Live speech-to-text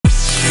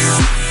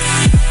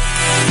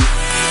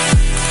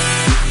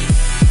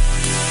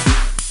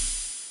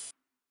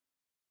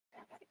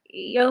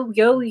Yo,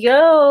 yo,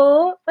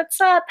 yo. What's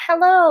up?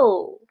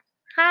 Hello.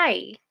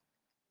 Hi.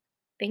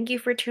 Thank you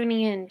for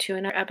tuning in to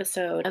another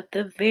episode of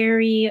the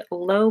very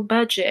low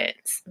budget,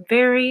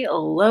 very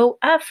low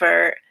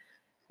effort,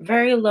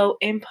 very low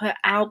input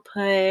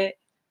output,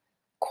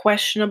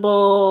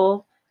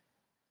 questionable,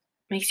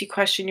 makes you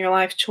question your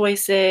life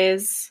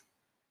choices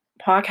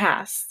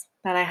podcast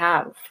that I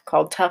have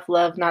called Tough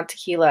Love Not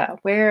Tequila,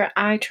 where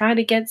I try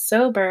to get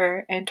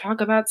sober and talk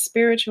about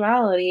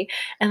spirituality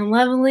and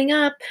leveling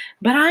up,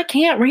 but I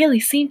can't really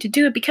seem to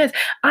do it because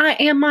I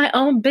am my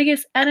own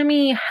biggest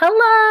enemy.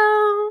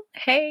 Hello.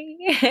 Hey,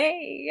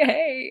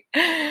 hey,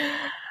 hey.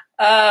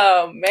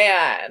 Oh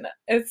man,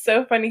 it's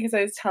so funny because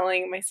I was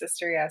telling my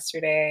sister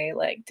yesterday,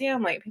 like,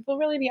 damn, like people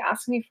really be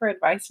asking me for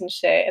advice and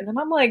shit. And then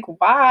I'm like,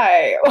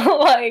 why?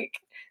 Like,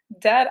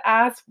 dead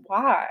ass,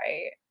 why?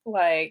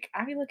 Like,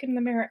 I be looking in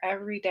the mirror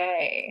every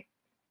day.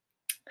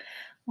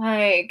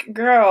 Like,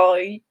 girl,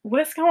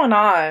 what's going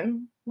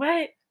on?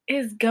 What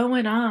is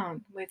going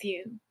on with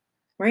you?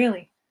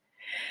 Really?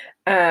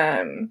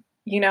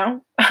 You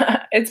know,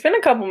 it's been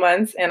a couple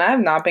months and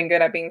I've not been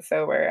good at being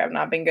sober. I've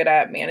not been good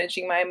at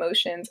managing my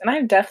emotions, and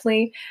I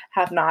definitely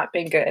have not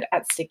been good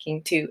at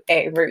sticking to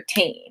a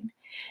routine.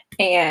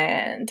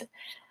 And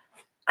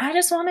I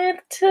just wanted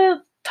to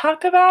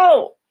talk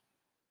about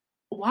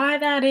why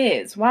that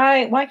is.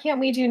 Why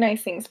can't we do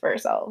nice things for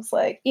ourselves?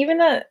 Like even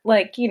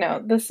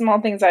the small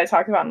things I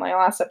talked about in my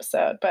last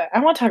episode, but I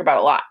want to talk about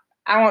a lot.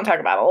 I want to talk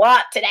about a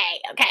lot today,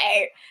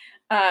 okay?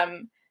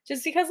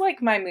 Just because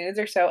like my moods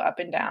are so up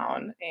and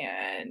down,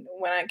 and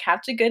when I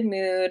catch a good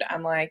mood,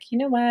 I'm like, you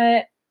know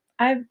what?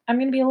 I'm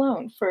gonna be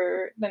alone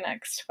for the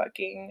next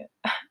fucking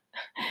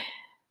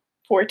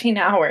 14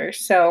 hours,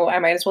 so I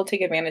might as well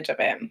take advantage of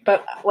it.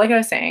 But like I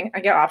was saying,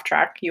 I get off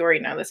track. You already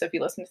know this if you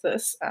listen to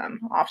this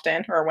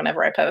often or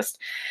whenever I post.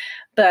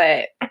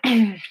 But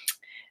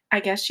I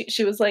guess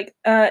she was like,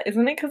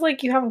 isn't it because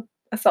like you have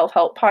a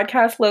self-help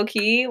podcast low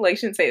key? Like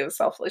she didn't say it was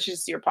it's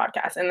just your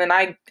podcast. And then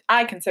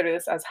I consider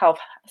this as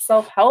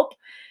self-help.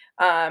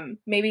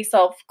 Maybe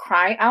self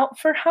cry out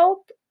for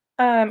help.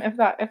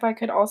 If I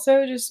could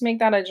also just make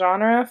that a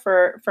genre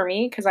for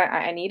me because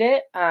I need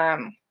it.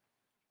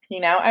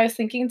 I was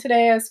thinking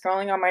today, I was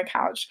scrolling on my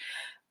couch.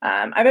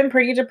 I've been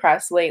pretty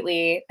depressed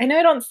lately. I know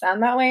I don't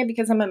sound that way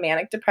because I'm a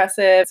manic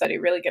depressive, so I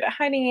do really good at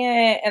hiding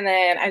it. And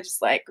then I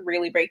just like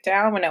really break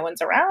down when no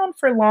one's around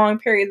for long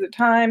periods of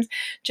times,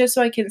 just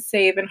so I can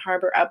save and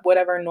harbor up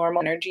whatever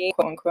normal energy,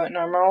 quote unquote,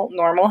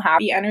 normal,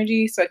 happy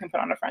energy, so I can put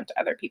on a front to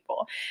other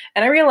people.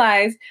 And I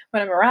realize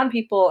when I'm around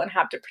people and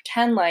have to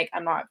pretend like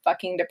I'm not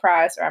fucking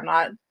depressed or I'm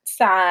not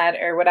sad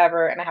or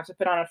whatever, and I have to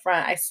put on a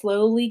front, I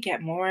slowly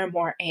get more and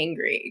more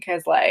angry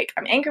because like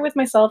I'm angry with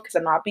myself because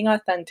I'm not being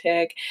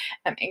authentic.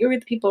 I'm angry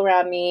with the people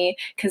around me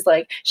because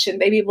like shouldn't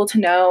they be able to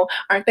know?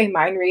 Aren't they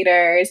mind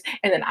readers?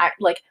 And then I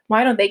like,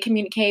 why don't they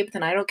communicate, but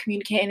then I don't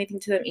communicate anything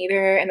to them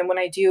either? And then when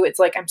I do, it's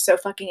like I'm so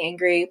fucking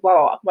angry, blah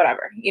blah, blah,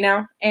 whatever.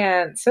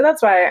 And so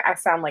that's why I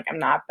sound like I'm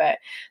not. But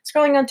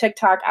scrolling on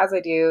TikTok as I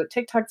do,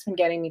 TikTok's been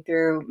getting me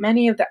through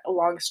many of the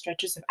long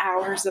stretches of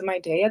hours of my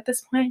day at this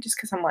point, just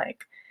because I'm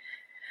like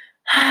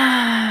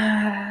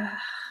I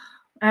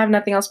have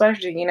nothing else better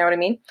to do, you know what I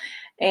mean?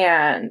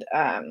 And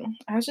I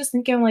was just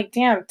thinking, like,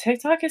 damn,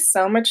 TikTok is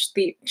so much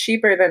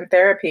cheaper than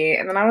therapy.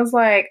 And then I was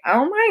like,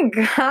 oh my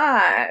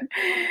God,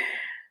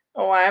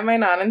 why am I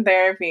not in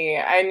therapy?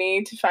 I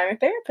need to find a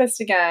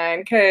therapist again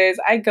because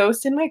I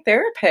ghosted my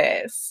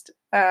therapist.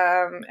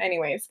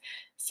 Anyways,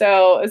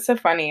 so it's so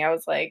funny. I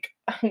was like,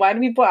 why do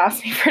people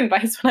ask me for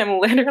advice when I'm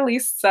literally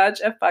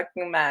such a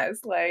fucking mess?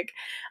 Like,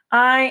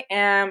 I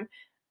am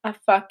a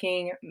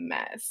fucking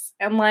mess.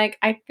 And like,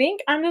 I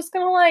think I'm just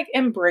gonna like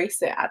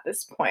embrace it at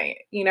this point,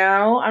 you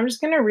know? I'm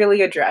just gonna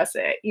really address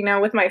it,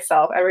 with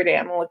myself every day.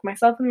 I'm gonna look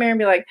myself in the mirror and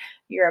be like,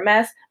 you're a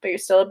mess, but you're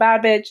still a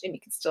bad bitch and you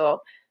can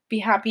still be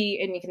happy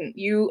and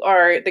you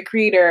are the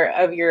creator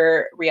of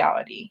your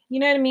reality. You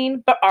know what I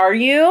mean? But are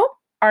you?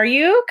 Are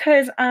you?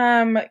 Because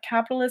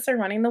capitalists are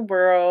running the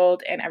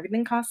world and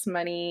everything costs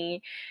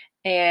money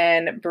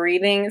and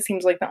breathing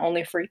seems like the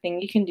only free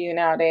thing you can do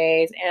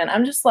nowadays. And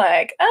I'm just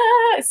like,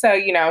 so,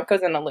 it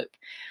goes in a loop.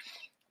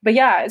 But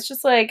yeah, it's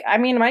just like, I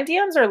mean, my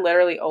DMs are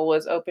literally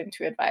always open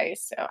to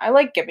advice. So I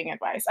like giving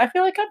advice. I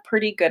feel like I'm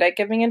pretty good at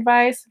giving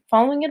advice.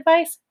 Following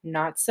advice,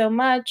 not so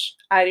much.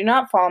 I do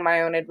not follow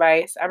my own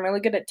advice. I'm really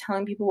good at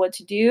telling people what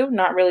to do,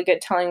 not really good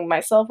at telling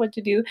myself what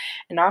to do,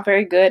 and not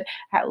very good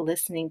at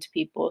listening to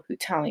people who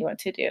tell me what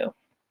to do.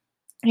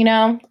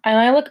 And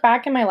I look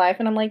back in my life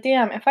and I'm like,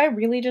 damn, if I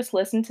really just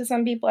listen to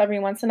some people every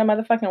once in a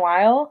motherfucking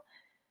while,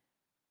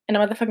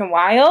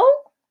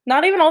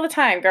 not even all the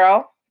time,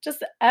 girl,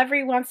 just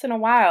every once in a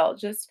while,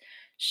 just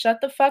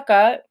shut the fuck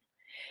up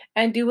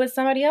and do what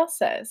somebody else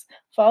says.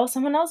 Follow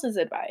someone else's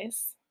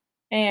advice.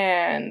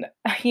 And,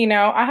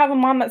 I have a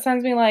mom that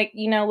sends me like,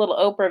 little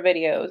Oprah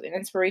videos and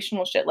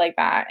inspirational shit like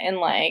that and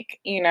like,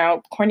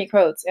 corny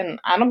quotes. And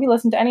I don't be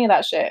listening to any of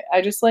that shit.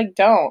 I just like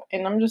don't.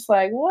 And I'm just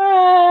like,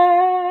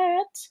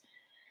 what?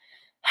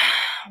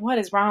 What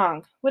is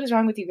wrong? What is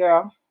wrong with you,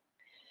 girl?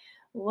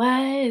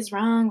 What is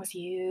wrong with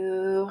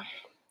you?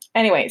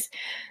 Anyways,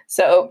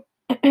 so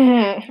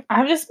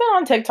I've just been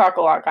on TikTok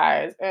a lot,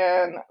 guys,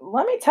 and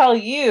let me tell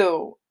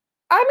you,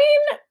 I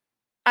mean,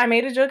 I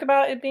made a joke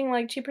about it being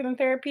like cheaper than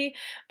therapy,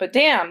 but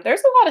damn,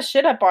 there's a lot of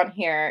shit up on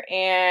here,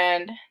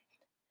 and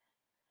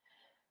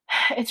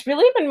it's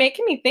really been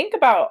making me think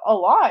about a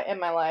lot in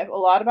my life, a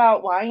lot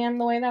about why I am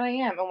the way that I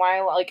am and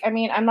why like I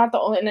mean, I'm not the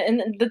only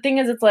and the thing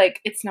is it's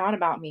like it's not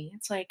about me.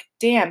 It's like,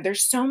 damn,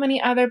 there's so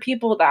many other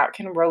people that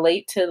can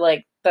relate to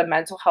like the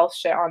mental health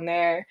shit on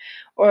there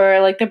or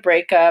like the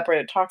breakup or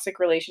the toxic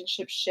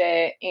relationship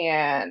shit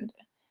and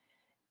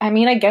I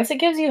mean, I guess it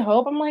gives you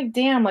hope. I'm like,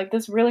 damn, like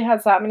this really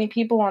has that many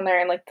people on there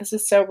and like this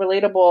is so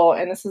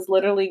relatable and this is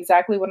literally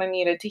exactly what I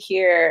needed to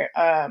hear.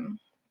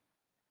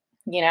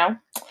 You know?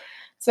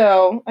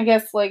 So I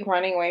guess like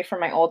running away from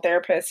my old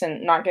therapist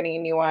and not getting a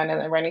new one, and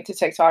then running to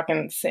TikTok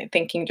and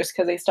thinking just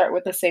because they start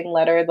with the same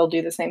letter, they'll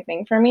do the same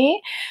thing for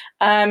me.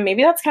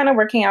 Maybe that's kind of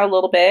working out a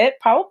little bit.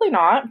 Probably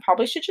not.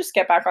 Probably should just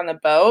get back on the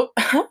boat.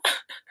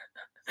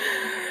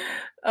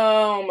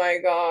 Oh my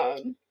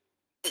god.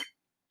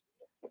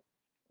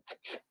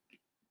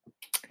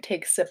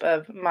 Take a sip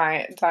of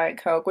my Diet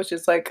Coke, which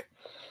is like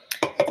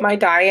my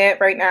diet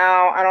right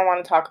now. I don't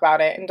want to talk about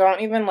it and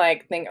don't even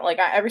like think like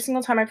every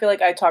single time I feel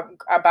like I talk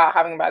about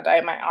having a bad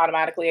diet, I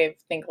automatically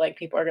think like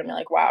people are gonna be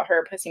like, wow,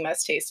 her pussy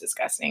must taste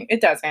disgusting. It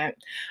doesn't.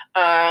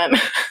 Um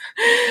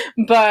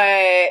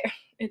but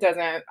it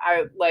doesn't.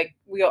 I'm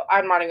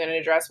not even gonna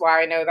address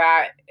why I know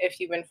that. If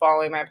you've been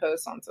following my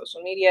posts on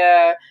social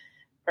media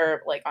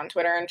or like on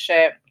Twitter and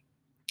shit,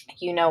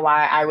 you know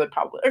why I would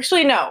probably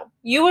actually no,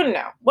 you wouldn't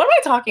know. What am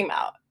I talking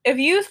about? If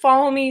you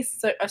follow me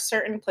a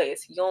certain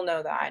place, you'll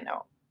know that I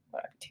know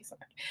what I taste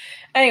like.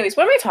 Anyways,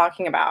 what am I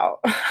talking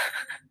about?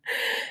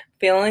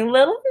 Feeling a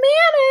little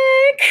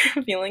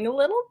manic. Feeling a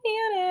little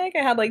manic.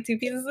 I had like 2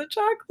 pieces of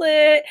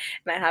chocolate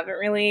and I haven't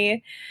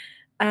really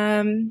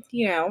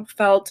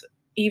felt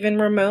even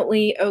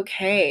remotely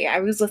okay.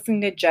 I was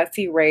listening to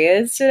Jessie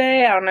Reyez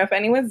today. I don't know if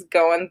anyone's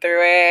going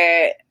through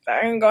it.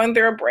 I'm going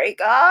through a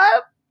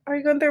breakup. Are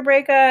you going through a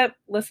breakup?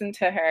 Listen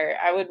to her.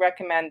 I would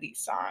recommend these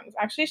songs.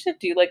 Actually, I should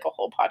do like a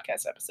whole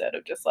podcast episode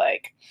of just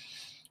like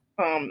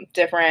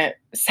different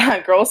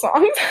sad girl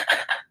songs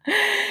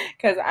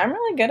because I'm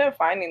really good at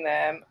finding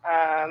them.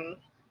 I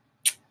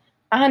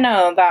don't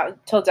know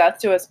that till death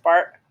do us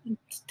part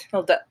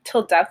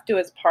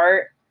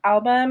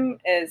album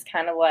is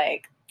kind of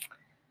like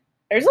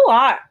there's a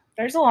lot.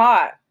 There's a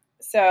lot.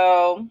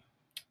 So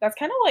that's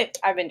kind of what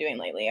I've been doing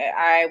lately.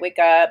 I wake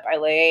up, I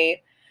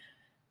lay,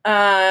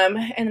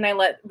 and then I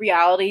let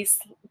reality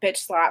bitch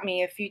slap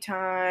me a few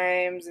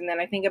times, and then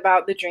I think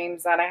about the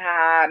dreams that I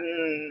had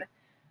and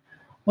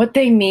what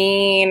they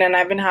mean. And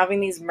I've been having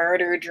these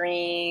murder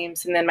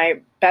dreams, and then my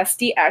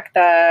bestie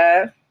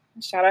Ekta,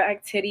 shout out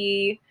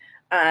Ektitty,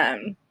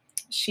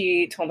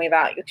 she told me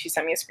that she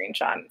sent me a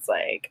screenshot. It's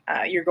like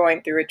you're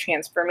going through a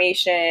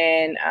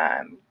transformation,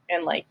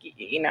 and like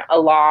a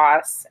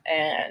loss,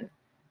 and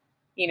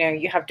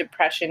you have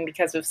depression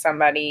because of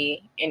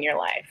somebody in your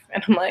life.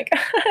 And I'm like,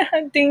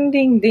 ding,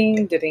 ding,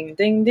 ding, ding,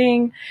 ding,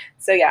 ding.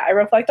 So yeah, I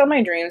reflect on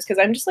my dreams because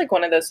I'm just like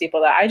one of those people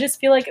that I just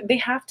feel like they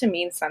have to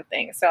mean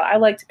something. So I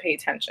like to pay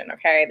attention,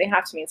 okay? They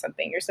have to mean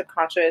something. Your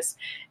subconscious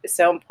is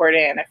so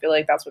important. And I feel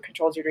like that's what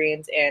controls your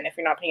dreams. And if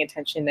you're not paying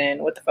attention,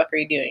 then what the fuck are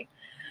you doing?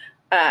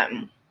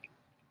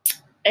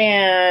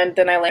 And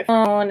then I like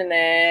phone, and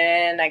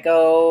then I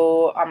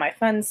go on my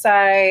fun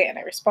site and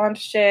I respond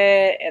to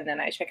shit, and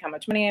then I check how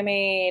much money I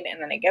made, and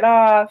then I get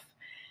off,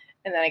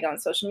 and then I go on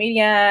social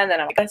media, and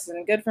then I'm like, this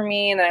isn't good for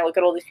me, and then I look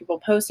at all these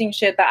people posting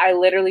shit that I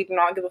literally do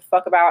not give a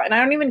fuck about, and I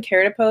don't even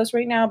care to post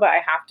right now, but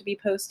I have to be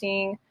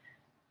posting,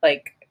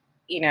 like,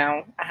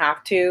 I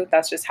have to.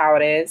 That's just how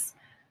it is.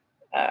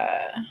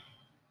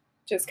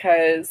 Just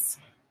because,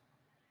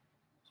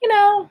 you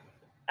know,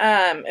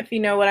 if you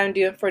know what I'm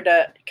doing for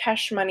the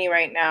cash money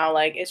right now,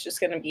 like it's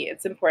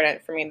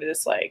important for me to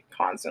just like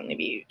constantly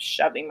be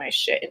shoving my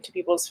shit into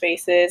people's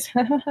faces.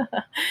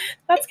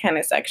 That's kind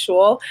of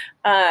sexual.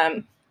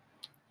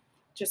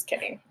 Just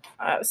kidding.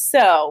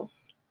 So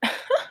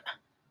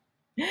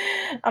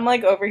I'm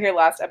like over here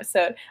last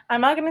episode.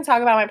 I'm not going to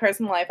talk about my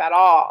personal life at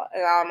all.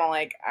 And I'm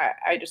like,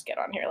 I just get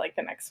on here like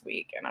the next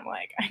week and I'm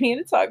like, I need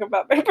to talk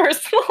about my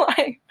personal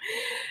life.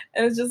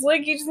 And it's just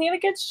like, you just need to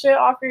get shit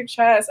off your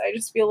chest. I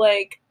just feel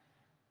like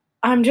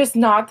I'm just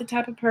not the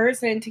type of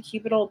person to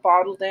keep it all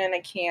bottled in.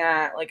 I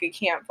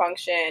can't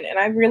function. And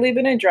I've really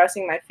been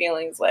addressing my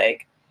feelings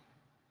like,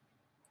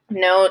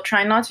 no,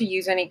 trying not to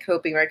use any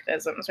coping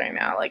mechanisms right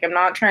now. Like, I'm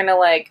not trying to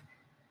like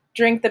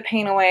drink the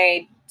pain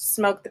away,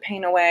 smoke the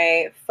pain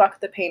away, fuck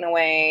the pain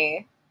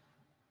away,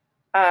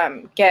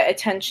 get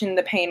attention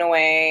the pain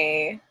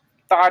away,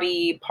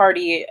 thoughty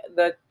party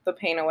the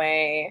pain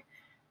away.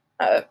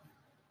 Uh,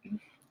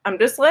 I'm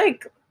just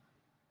like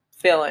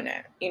feeling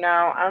it,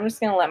 I'm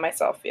just gonna let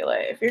myself feel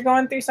it. If you're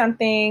going through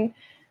something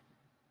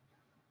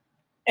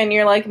and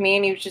you're like me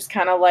and you've just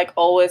kind of like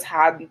always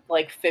had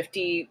like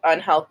 50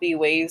 unhealthy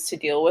ways to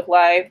deal with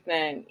life,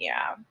 then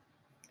yeah,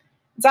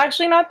 It's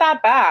actually not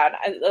that bad.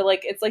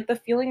 Like it's like the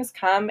feelings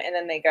come and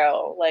then they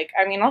go. Like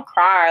I mean, I'll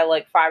cry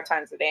like 5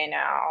 times a day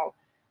now,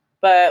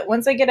 but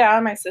once I get it out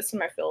of my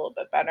system, I feel a little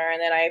bit better. And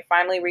then I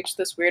finally reach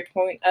this weird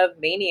point of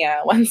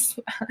mania once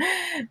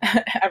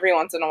every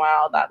once in a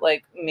while that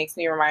like makes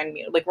me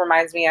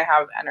reminds me I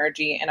have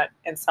energy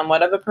and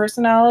somewhat of a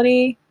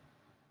personality,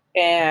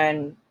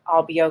 and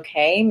I'll be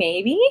okay,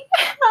 maybe.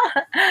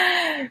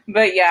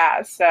 But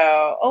yeah,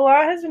 so a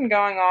lot has been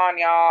going on,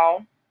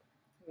 y'all.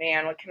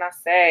 Man, what can I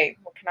say?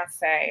 What can I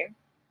say?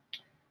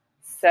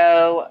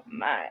 So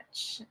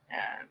much.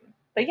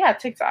 But yeah,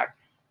 TikTok.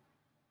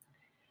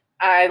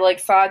 I like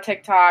saw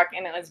TikTok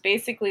and it was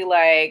basically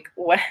like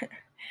what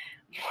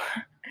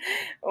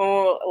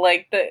oh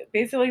like the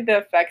basically the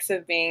effects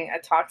of being a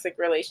toxic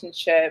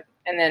relationship,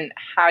 and then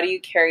how do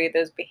you carry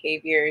those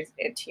behaviors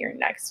into your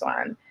next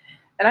one.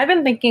 And I've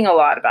been thinking a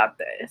lot about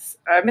this.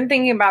 I've been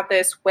thinking about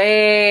this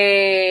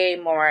way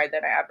more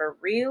than I ever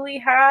really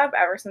have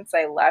ever since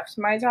I left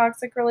my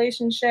toxic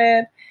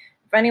relationship.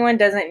 If anyone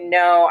doesn't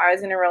know, I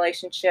was in a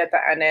relationship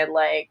that ended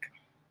like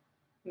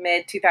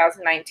mid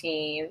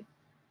 2019.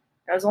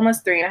 It was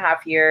almost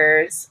 3.5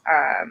 years.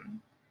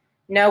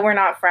 No, we're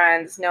not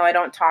friends. No, I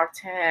don't talk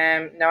to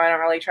him. No, I don't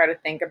really try to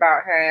think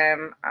about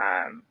him.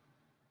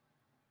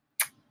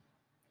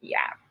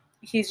 Yeah,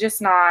 he's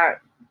just not.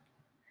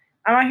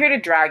 I'm not here to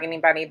drag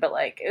anybody, but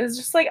like it was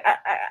just like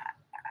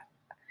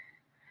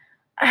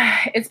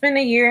it's been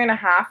a year and a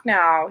half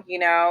now,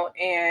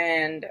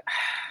 and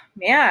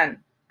man,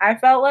 I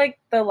felt like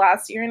the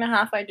last year and a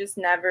half I just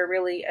never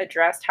really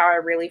addressed how I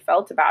really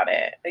felt about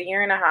it. A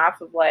year and a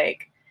half of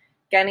like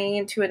getting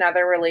into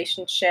another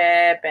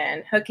relationship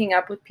and hooking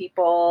up with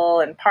people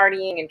and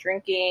partying and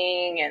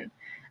drinking and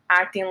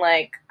acting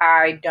like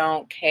I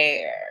don't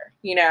care,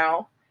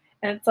 And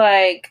it's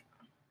like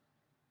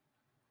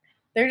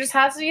there just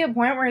has to be a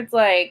point where it's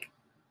like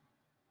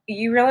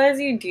you realize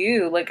you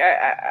do. Like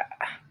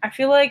I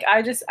feel like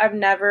I've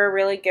never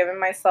really given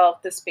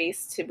myself the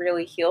space to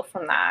really heal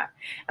from that.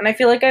 And I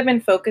feel like I've been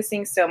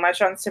focusing so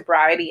much on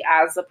sobriety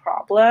as a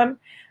problem,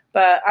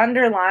 but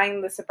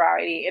underlying the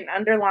sobriety and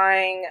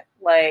underlying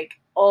like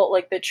all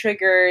like the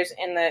triggers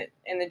in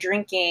the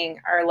drinking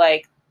are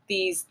like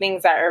these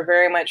things that are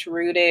very much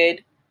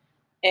rooted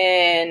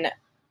in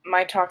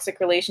my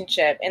toxic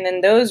relationship, and then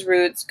those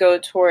roots go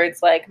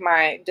towards like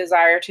my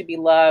desire to be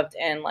loved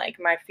and like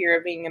my fear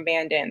of being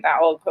abandoned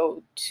that all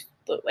go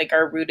to, like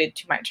are rooted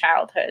to my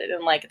childhood,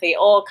 and like they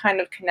all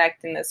kind of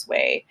connect in this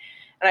way.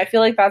 And I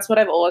feel like that's what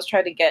I've always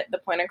tried to get the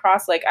point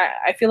across. Like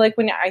I feel like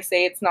when I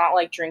say it's not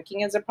like drinking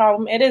is a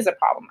problem, it is a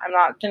problem. I'm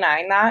not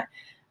denying that,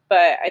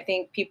 but I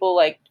think people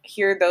like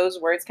hear those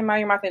words come out of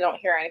your mouth and don't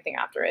hear anything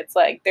after. It's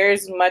like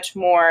there's much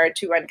more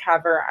to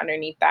uncover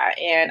underneath that.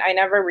 And I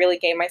never really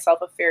gave myself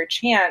a fair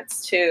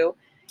chance to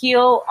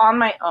heal on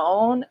my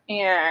own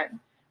and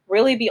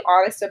really be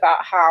honest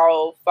about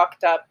how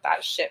fucked up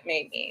that shit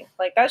made me.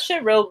 Like that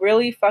shit will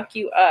really fuck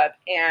you up.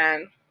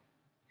 And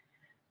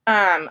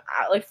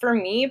like for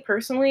me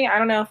personally, I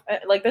don't know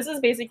if like this is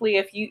basically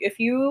if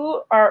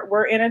you are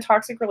were in a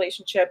toxic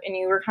relationship and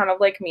you were kind of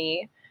like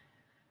me,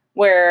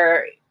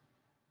 where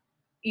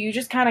you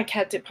just kind of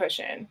kept it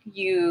pushing.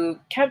 You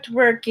kept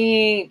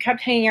working,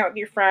 kept hanging out with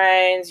your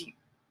friends, you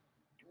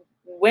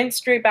went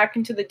straight back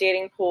into the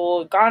dating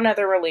pool, got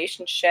another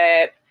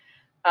relationship.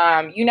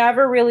 You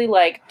never really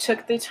like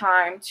took the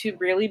time to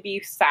really be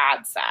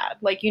sad.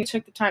 Like you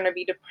took the time to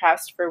be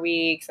depressed for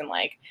weeks and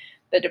like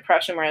the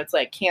depression where it's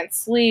like can't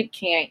sleep,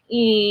 can't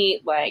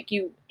eat. Like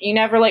you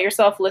never let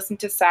yourself listen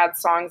to sad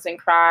songs and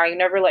cry. You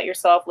never let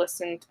yourself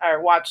listen or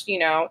watch,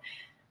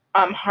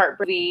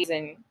 heartbreak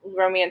and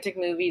romantic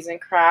movies and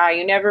cry.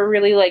 You never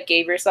really like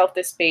gave yourself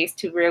the space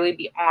to really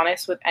be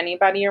honest with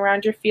anybody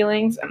around your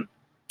feelings.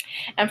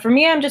 And for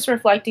me, I'm just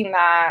reflecting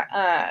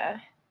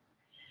that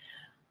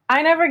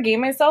I never gave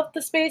myself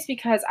the space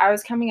because I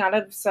was coming out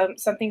of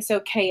something so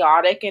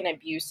chaotic and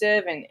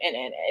abusive and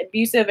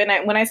abusive.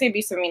 And when I say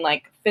abusive, I mean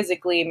like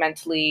physically,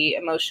 mentally,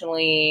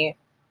 emotionally,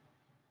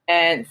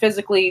 and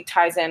physically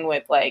ties in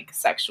with like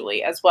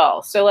sexually as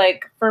well. So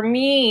like for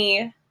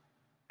me,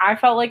 I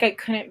felt like I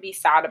couldn't be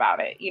sad about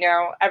it.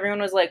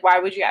 Everyone was like, why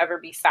would you ever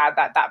be sad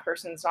that that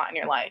person's not in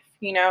your life?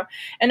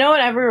 And no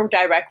one ever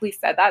directly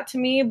said that to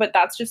me, but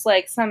that's just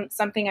like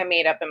something I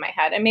made up in my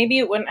head. And maybe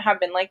it wouldn't have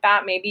been like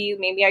that.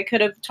 Maybe I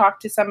could have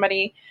talked to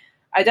somebody.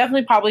 I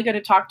definitely probably could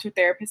have talked to a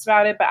therapist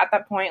about it, but at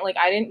that point, like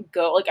I didn't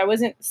go, like I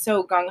wasn't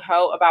so gung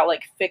ho about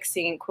like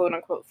fixing, quote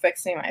unquote,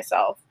 fixing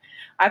myself.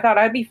 I thought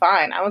I'd be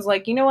fine. I was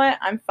like, you know what?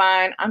 I'm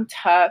fine. I'm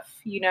tough.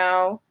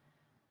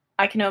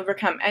 I can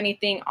overcome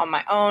anything on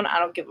my own. I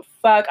don't give a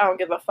fuck. I don't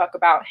give a fuck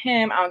about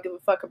him. I don't give a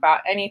fuck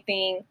about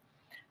anything.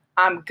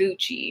 I'm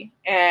Gucci.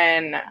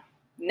 And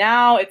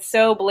now it's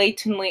so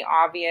blatantly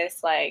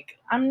obvious. Like,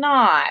 I'm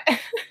not.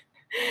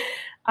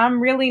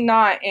 I'm really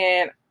not.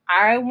 And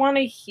I want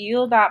to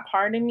heal that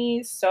part of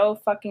me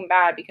so fucking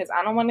bad because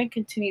I don't want to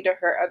continue to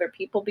hurt other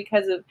people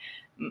because of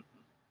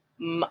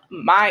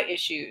my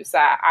issues.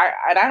 That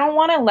I don't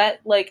want to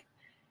let, like,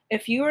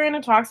 if you were in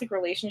a toxic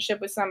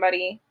relationship with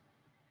somebody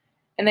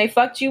and they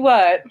fucked you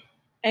up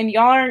and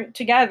y'all aren't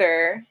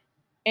together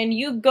and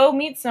you go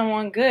meet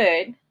someone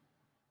good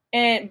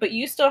and but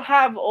you still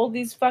have all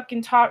these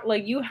fucking talk,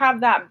 like you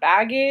have that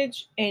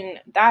baggage, and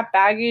that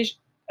baggage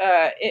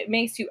it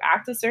makes you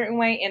act a certain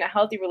way in a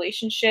healthy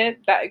relationship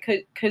that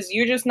could, because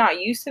you're just not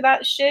used to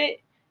that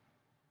shit.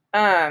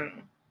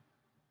 um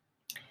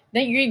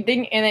then you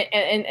then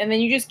and then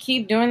you just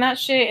keep doing that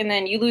shit, and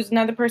then you lose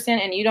another person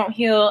and you don't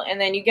heal,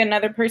 and then you get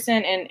another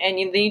person then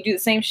you do the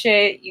same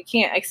shit. You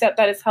can't accept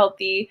that it's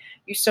healthy.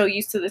 You're so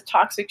used to this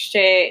toxic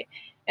shit,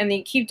 and then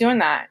you keep doing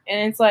that,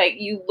 and it's like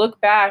you look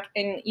back,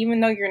 and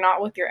even though you're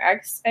not with your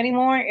ex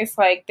anymore, it's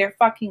like they're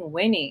fucking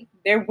winning.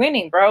 They're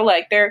winning, bro.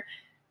 Like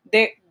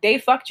they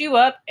fucked you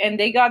up, and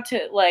they got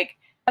to like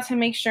to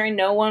make sure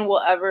no one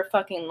will ever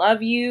fucking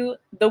love you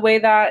the way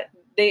that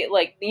they,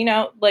 like, you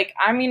know, like,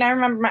 I mean, I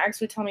remember my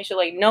ex would tell me shit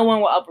like, no one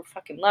will ever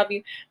fucking love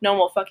you, no one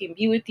will fucking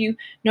be with you,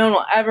 no one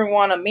will ever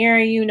want to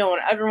marry you, no one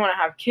will ever want to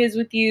have kids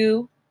with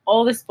you,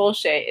 all this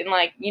bullshit. And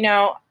like, you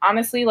know,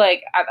 honestly,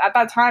 like at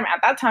that time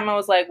I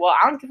was like, well,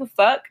 I don't give a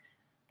fuck,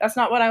 that's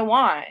not what I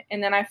want.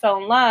 And then I fell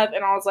in love,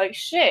 and I was like,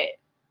 shit,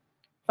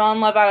 fell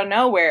in love out of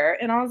nowhere,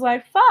 and I was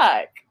like,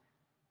 fuck,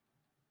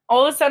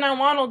 all of a sudden I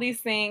want all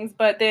these things,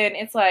 but then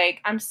it's like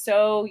I'm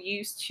so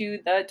used to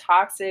the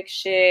toxic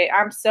shit.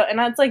 And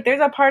it's like there's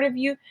a part of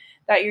you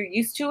that you're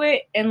used to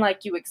it, and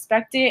like you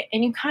expect it,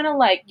 and you kind of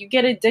like you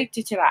get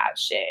addicted to that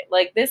shit.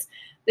 Like this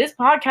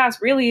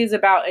podcast really is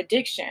about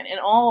addiction in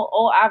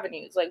all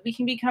avenues. Like we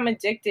can become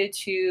addicted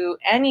to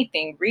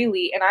anything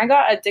really, and I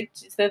got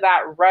addicted to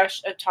that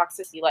rush of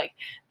toxicity, like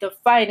the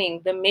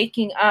fighting, the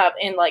making up,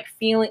 and like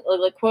feeling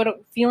like quote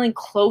feeling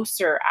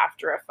closer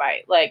after a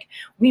fight. Like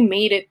we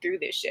made it through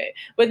this shit.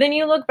 But then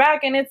you look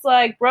back and it's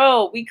like,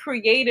 bro, we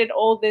created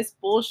all this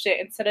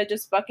bullshit instead of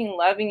just fucking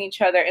loving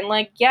each other. And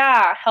like,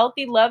 yeah,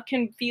 healthy love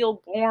can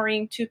feel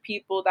boring to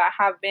people that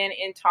have been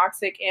in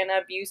toxic and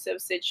abusive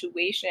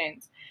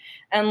situations.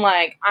 And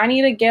like, I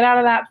need to get out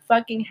of that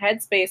fucking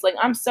headspace. Like,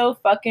 I'm so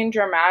fucking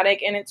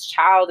dramatic and it's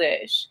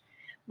childish.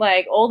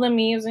 Like all the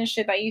memes and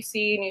shit that you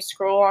see and you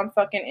scroll on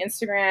fucking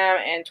Instagram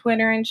and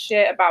Twitter and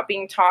shit about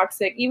being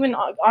toxic, even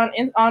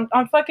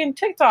on fucking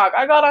TikTok.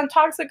 I got on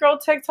Toxic Girl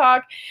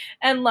TikTok,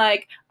 and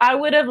like I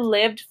would have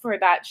lived for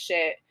that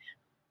shit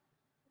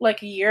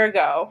like a year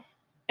ago.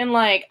 And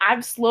like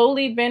I've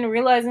slowly been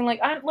realizing like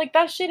I like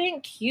that shit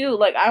ain't cute.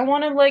 Like I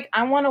want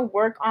to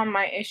work on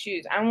my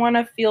issues. I want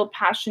to feel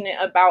passionate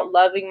about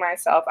loving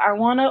myself. I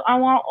want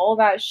all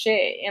that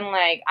shit. And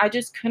like I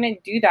just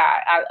couldn't do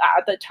that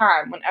at the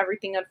time when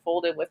everything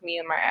unfolded with me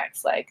and my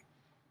ex. Like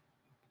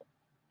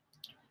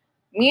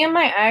me and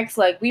my ex,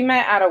 like we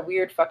met at a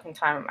weird fucking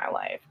time in my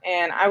life,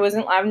 and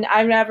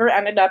I've never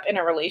ended up in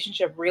a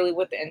relationship really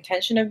with the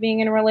intention of being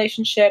in a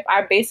relationship.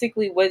 I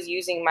basically was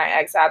using my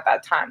ex at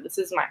that time. This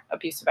is my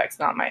abusive ex,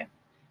 not my,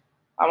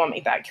 I want to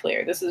make that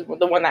clear, this is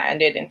the one that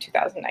ended in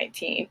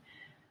 2019.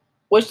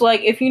 Which,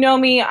 like, if you know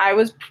me, I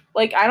was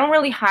like, I don't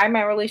really hide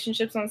my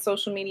relationships on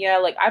social media.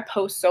 Like I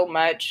post so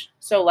much,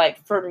 so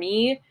like for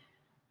me,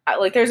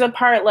 like there's a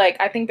part, like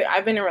I think that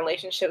I've been in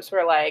relationships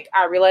where like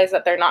I realize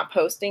that they're not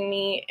posting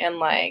me, and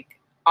like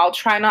I'll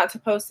try not to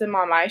post them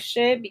on my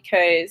shit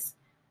because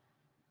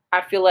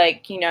I feel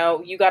like, you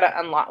know, you gotta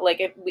unlock, like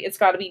it's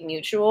gotta be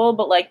mutual.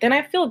 But like then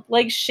I feel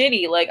like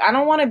shitty. Like I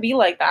don't want to be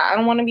like that. I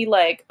don't want to be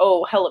like,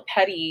 oh, hella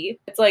petty.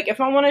 It's like if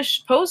I want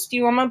to post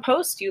you, I'm gonna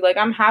post you. Like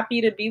I'm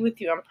happy to be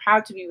with you. I'm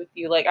proud to be with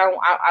you. Like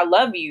I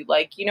love you.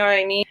 Like, you know what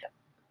I mean?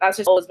 That's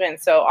just always been.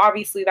 So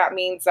obviously that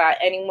means that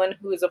anyone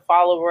who is a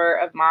follower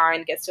of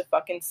mine gets to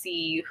fucking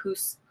see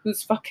who's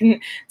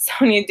fucking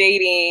Sonia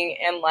dating.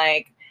 And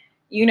like,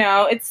 you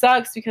know, it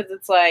sucks because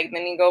it's like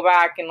then you go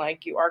back and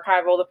like you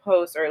archive all the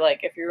posts, or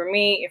like if you're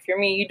me,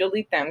 you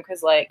delete them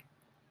because like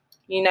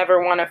you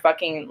never want to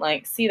fucking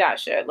like see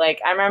that shit.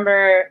 Like I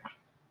remember,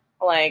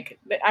 like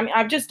I mean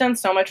I've just done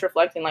so much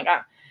reflecting like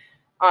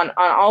on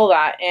all of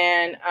that.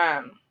 And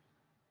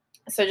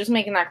so just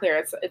making that clear,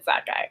 it's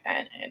that guy,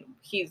 and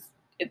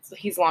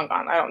he's long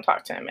gone. I don't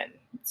talk to him, and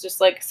it's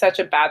just like such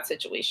a bad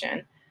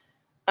situation.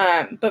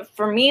 But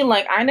for me,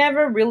 like I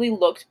never really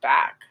looked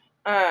back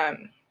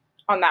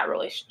on that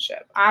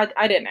relationship.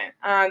 I didn't.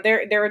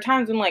 There were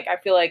times when like I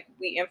feel like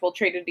we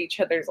infiltrated each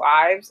other's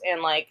lives,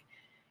 and like,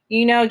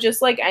 you know,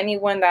 just like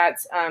anyone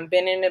that's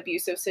been in an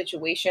abusive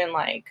situation,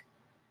 like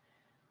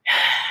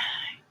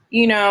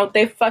you know,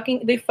 they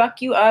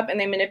fuck you up and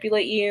they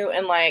manipulate you.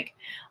 And like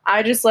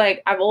I just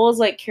like I've always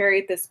like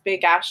carried this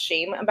big ass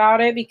shame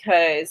about it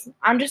because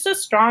I'm just a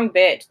strong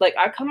bitch. Like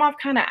I come off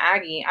kind of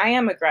aggy. I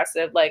am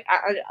aggressive. Like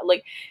I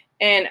like,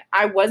 and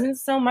I wasn't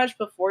so much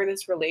before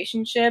this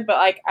relationship, but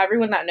like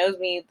everyone that knows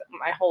me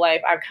my whole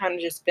life, I've kind of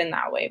just been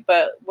that way.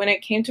 But when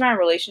it came to my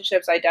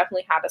relationships, I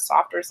definitely had a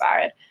softer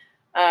side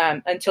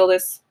until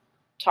this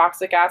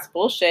toxic ass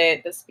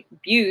bullshit, this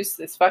abuse,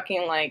 this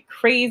fucking like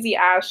crazy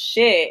ass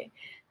shit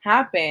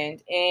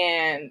happened.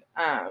 And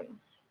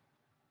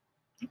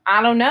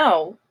I don't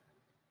know,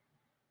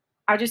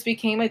 I just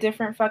became a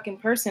different fucking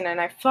person, and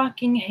I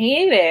fucking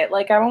hate it.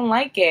 Like I don't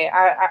like it.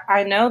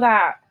 I know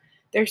that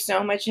there's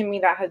so much in me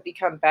that has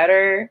become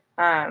better.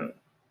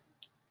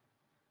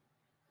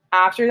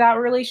 After that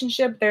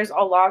relationship, there's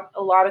a lot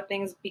of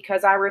things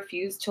because I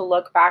refused to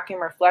look back and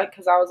reflect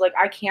because I was like,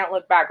 I can't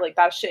look back. Like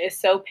that shit is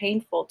so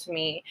painful to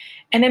me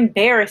and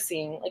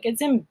embarrassing. Like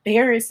it's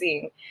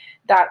embarrassing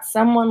that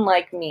someone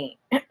like me,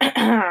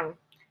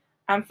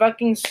 I'm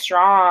fucking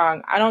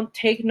strong. I don't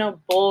take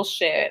no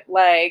bullshit.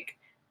 Like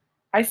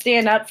I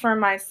stand up for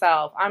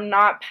myself. I'm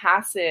not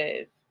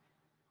passive.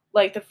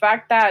 Like the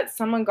fact that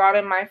someone got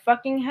in my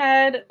fucking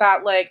head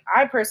that like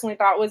I personally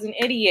thought was an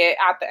idiot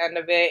at the end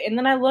of it. And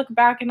then I look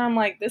back and I'm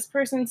like, this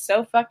person's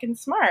so fucking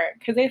smart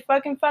because they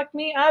fucking fucked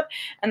me up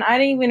and I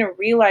didn't even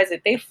realize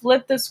it. They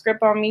flipped the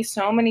script on me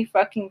so many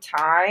fucking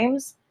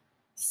times.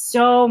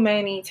 So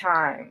many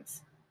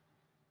times.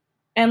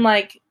 And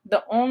like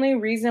the only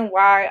reason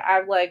why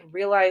I've like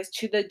realized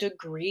to the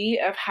degree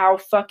of how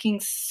fucking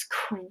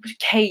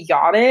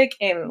chaotic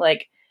and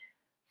like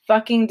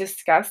fucking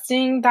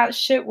disgusting that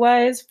shit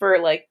was for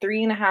like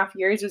 3.5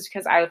 years was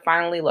because I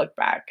finally looked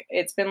back.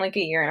 It's been like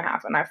a year and a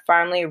half and I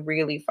finally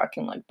really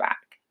fucking looked back.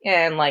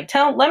 And like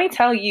let me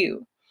tell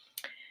you,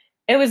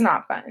 it was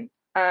not fun.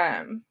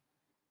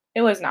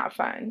 It was not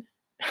fun.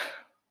 I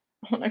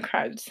wanna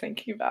cry just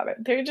thinking about it.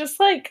 They're just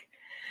like,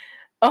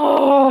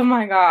 oh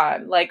my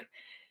God. Like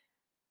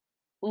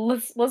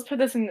let's put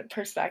this in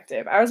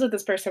perspective. I was with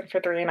this person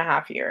for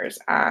 3.5 years.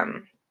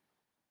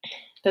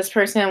 This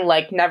person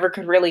like never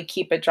could really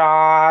keep a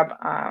job.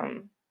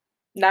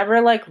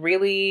 Never like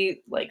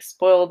really like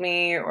spoiled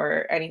me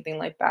or anything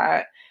like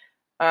that.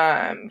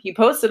 He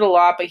posted a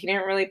lot, but he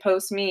didn't really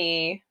post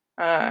me.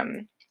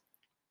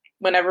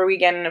 Whenever we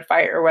get in a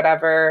fight or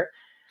whatever,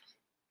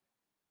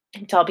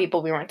 he'd tell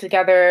people we weren't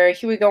together.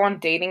 He would go on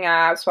dating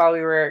apps while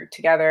we were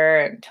together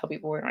and tell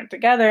people we weren't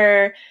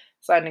together.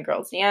 Slide into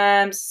girls'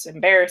 DMs,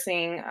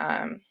 embarrassing.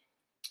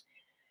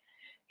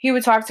 He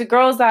would talk to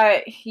girls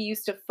that he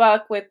used to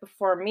fuck with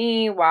before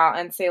me while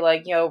and say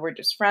like, yo, we're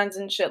just friends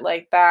and shit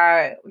like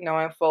that,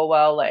 knowing full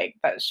well like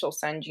that she'll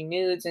send you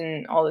nudes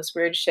and all this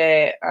weird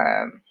shit.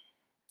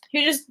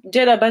 He just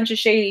did a bunch of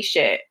shady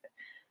shit.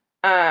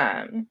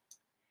 Um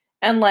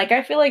and like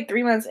I feel like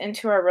 3 months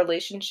into our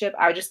relationship,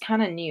 I just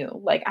kind of knew.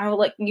 Like I would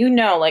like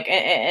like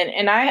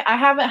and I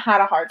haven't had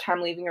a hard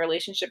time leaving a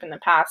relationship in the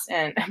past,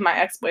 and my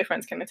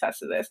ex-boyfriends can attest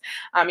to this.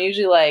 I'm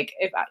usually like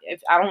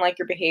if I don't like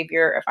your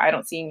behavior, if I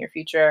don't see in your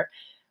future,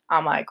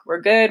 I'm like,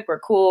 we're good, we're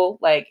cool,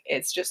 like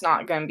it's just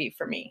not gonna be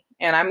for me.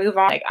 And I move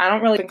on. Like I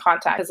don't really in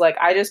contact because like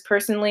I just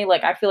personally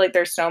like I feel like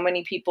there's so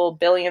many people,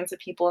 billions of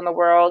people in the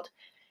world.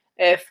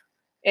 If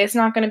it's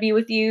not gonna be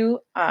with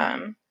you,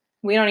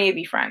 we don't need to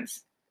be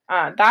friends.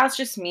 That's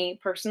just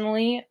me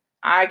personally.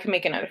 I can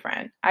make another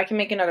friend. I can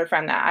make another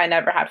friend that I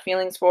never had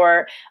feelings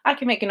for. I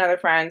can make another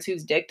friend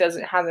whose dick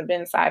hasn't been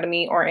inside of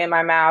me or in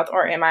my mouth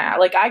or in my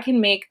like I can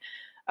make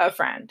a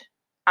friend.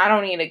 I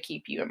don't need to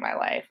keep you in my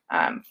life.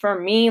 For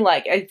me,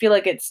 like I feel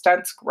like it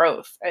stunts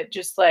growth. It's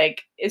just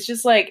like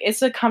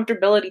it's a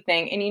comfortability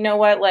thing. And you know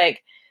what?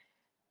 Like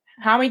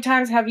how many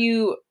times have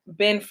you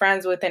been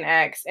friends with an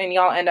ex and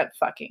y'all end up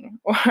fucking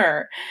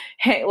or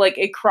hey, like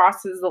it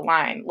crosses the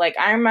line? Like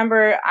I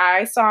remember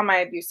I saw my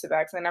abusive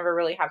ex. I never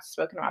really have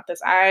spoken about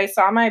this. I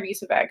saw my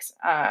abusive ex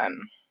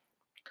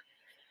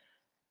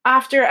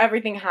after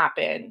everything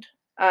happened.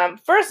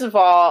 First of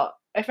all,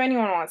 if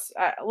anyone wants,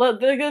 look,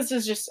 this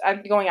is just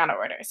I'm going out of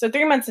order. So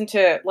 3 months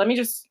into, let me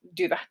just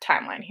do the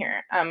timeline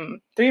here.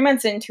 3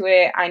 months into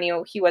it, I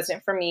knew he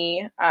wasn't for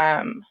me.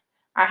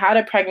 I had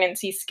a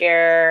pregnancy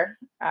scare.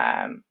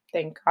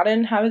 Thank God I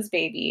didn't have his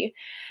baby,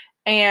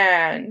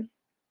 and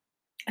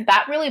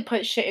that really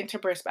put shit into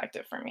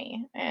perspective for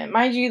me. And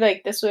mind you,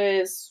 like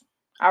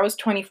I was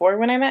 24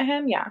 when I met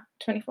him. Yeah,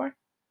 24.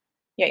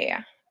 Yeah,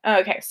 yeah, yeah.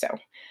 Okay, so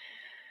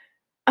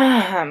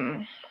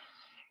um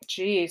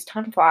Jeez,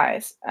 time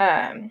flies.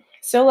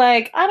 So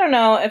like, I don't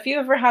know if you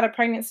ever had a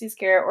pregnancy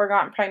scare or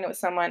gotten pregnant with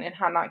someone and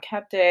had not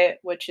kept it,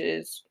 which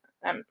is,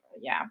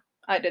 yeah,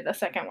 I did the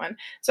second one.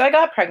 So I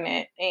got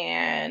pregnant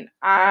and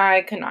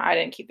I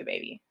didn't keep the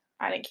baby.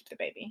 I didn't keep the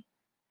baby.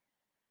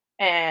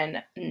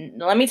 And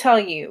let me tell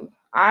you,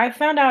 I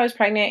found out I was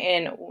pregnant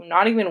and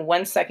not even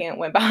 1 second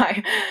went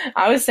by.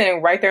 I was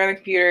sitting right there on the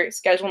computer,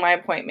 schedule my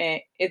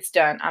appointment. It's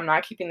done. I'm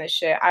not keeping this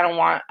shit. I don't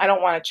want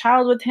a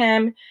child with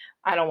him.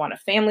 I don't want a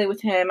family with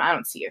him. I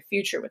don't see a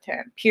future with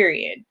him.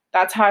 Period.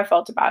 That's how I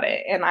felt about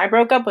it. And I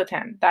broke up with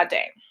him that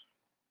day.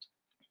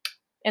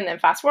 And then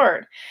fast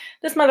forward,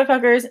 this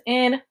motherfucker's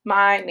in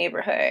my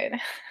neighborhood.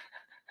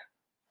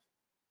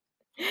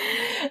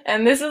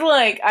 And this is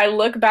like, I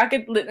look back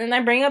at, and I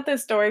bring up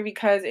this story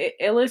because it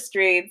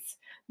illustrates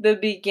the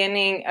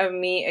beginning of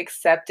me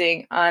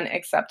accepting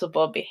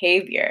unacceptable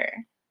behavior.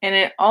 And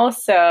it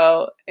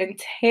also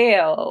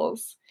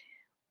entails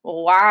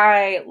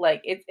why,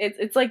 like,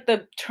 it's like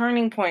the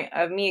turning point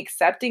of me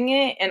accepting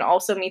it and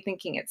also me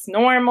thinking it's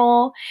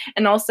normal.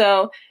 And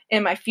also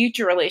in my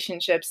future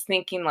relationships,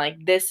 thinking like,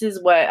 this is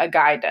what a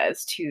guy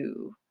does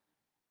to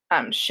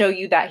show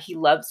you that he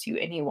loves you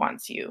and he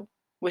wants you.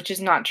 which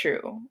is not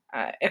true.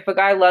 If a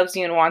guy loves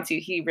you and wants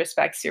you, he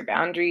respects your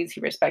boundaries,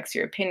 he respects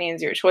your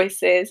opinions, your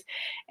choices,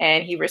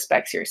 and he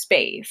respects your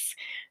space.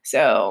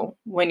 So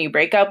when you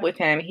break up with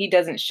him, he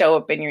doesn't show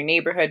up in your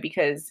neighborhood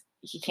because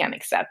he can't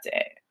accept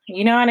it.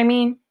 You know what I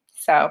mean?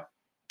 So,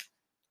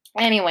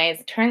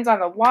 anyways, turns on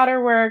the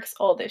waterworks,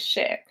 all this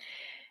shit.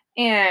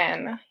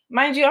 And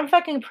mind you, I'm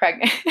fucking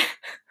pregnant.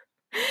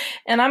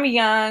 And I'm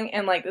young,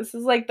 and like this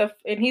is like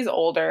and he's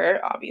older,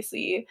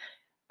 obviously.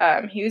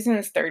 He was in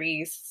his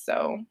 30s,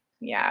 so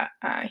yeah,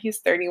 he's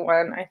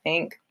 31, I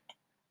think.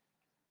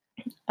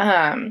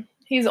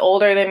 He's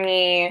older than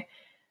me.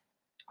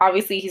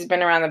 Obviously, he's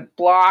been around the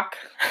block.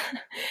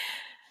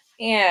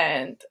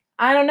 And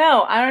I don't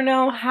know. I don't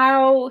know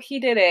how he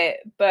did it,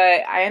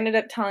 but I ended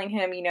up telling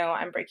him,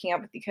 I'm breaking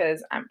up with you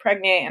because I'm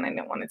pregnant and I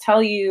don't want to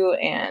tell you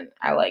and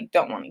I like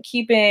don't want to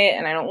keep it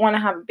and I don't want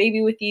to have a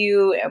baby with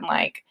you and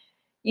like,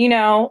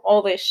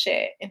 all this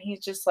shit. And he's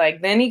just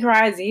like, then he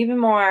cries even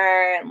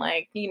more and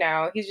like,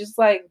 he's just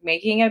like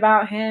making it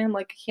about him.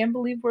 Like, I can't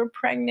believe we're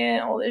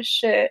pregnant, all this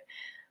shit.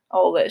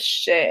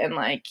 And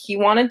like he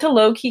wanted to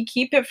low key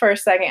keep it for a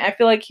second. I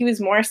feel like he was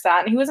more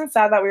sad. And he wasn't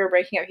sad that we were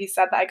breaking up. He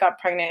said that I got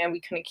pregnant and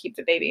we couldn't keep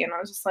the baby. And I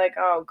was just like,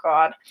 oh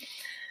God.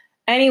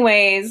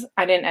 Anyways,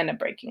 I didn't end up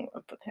breaking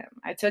up with him.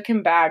 I took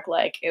him back,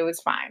 like it was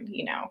fine,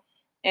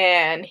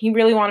 And he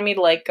really wanted me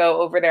to like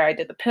go over there. I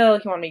did the pill.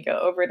 He wanted me to go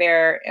over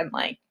there and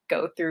like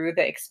go through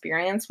the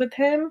experience with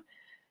him.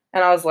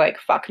 And I was like,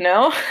 fuck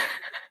no.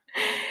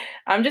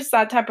 I'm just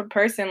that type of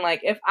person.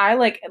 Like if I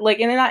like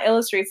and then that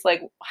illustrates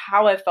like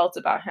how I felt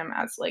about him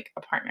as like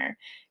a partner.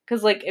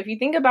 Cause like if you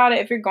think about it,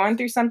 if you're going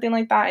through something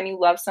like that and you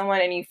love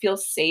someone and you feel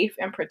safe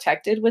and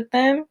protected with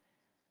them,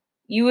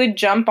 you would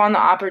jump on the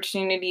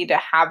opportunity to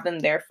have them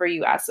there for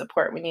you as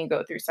support when you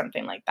go through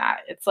something like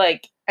that. It's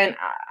like, and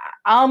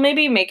I'll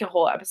maybe make a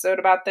whole episode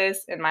about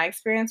this in my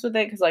experience with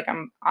it. Cause like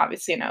I'm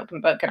obviously an open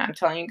book and I'm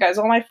telling you guys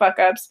all my fuck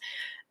ups.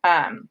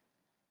 Um,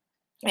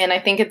 and I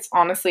think it's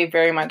honestly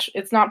very much,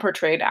 it's not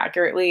portrayed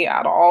accurately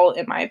at all,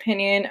 in my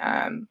opinion.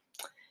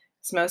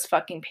 It's the most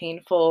fucking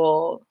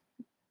painful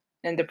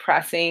and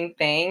depressing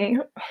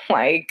thing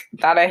like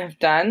that I have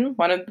done.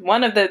 One of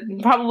the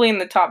probably in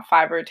the top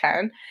 5 or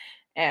 10.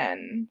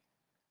 And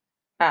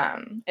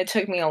it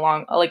took me a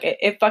long, like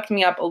it fucked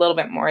me up a little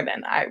bit more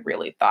than I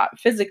really thought,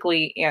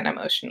 physically and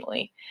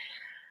emotionally.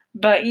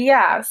 But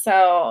yeah,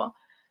 so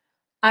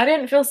I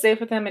didn't feel safe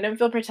with him. I didn't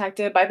feel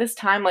protected. By this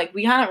time, like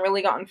we hadn't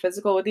really gotten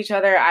physical with each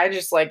other. I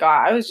just like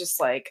got, I was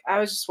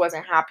just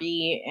wasn't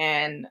happy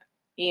and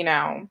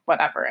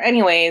whatever.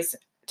 Anyways,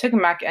 took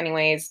him back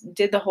anyways,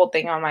 did the whole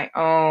thing on my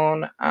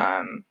own.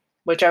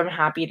 Which I'm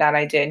happy that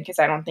I did because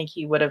I don't think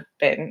he would have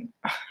been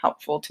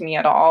helpful to me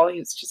at all. He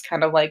was just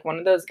kind of like one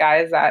of those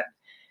guys that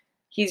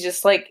he's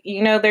just like,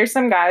 there's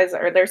some guys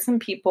or there's some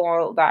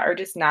people that are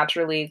just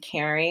naturally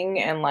caring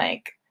and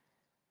like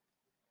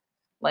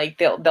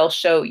they'll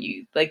show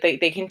you like they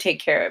can take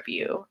care of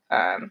you.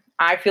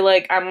 I feel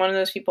like I'm one of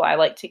those people. I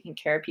like taking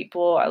care of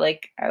people. I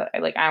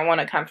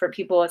want to comfort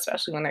people,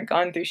 especially when they're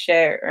going through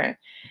shit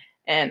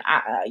and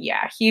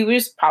yeah, he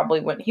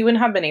wouldn't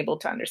have been able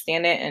to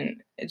understand it.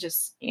 And it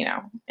just,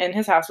 and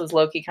his house was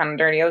low-key kind of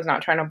dirty. I was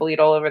not trying to bleed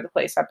all over the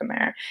place up in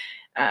there.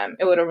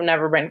 It would have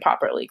never been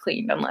properly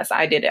cleaned unless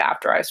I did it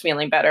after I was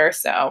feeling better.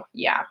 So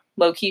yeah,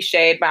 low-key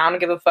shade, but I don't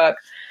give a fuck.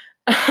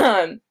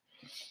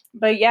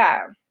 But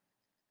yeah,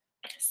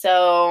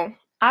 so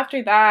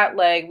after that,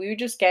 like we would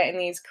just get in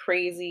these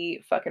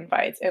crazy fucking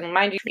fights. And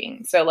mind you,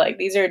 so like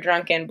these are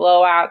drunken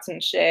blowouts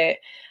and shit.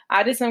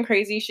 I did some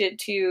crazy shit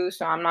too,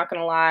 so I'm not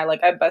gonna lie.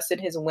 Like I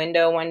busted his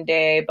window one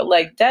day, but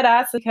like dead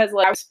ass because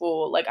like I was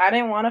full. Like I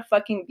didn't want to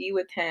fucking be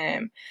with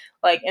him.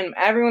 Like and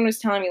everyone was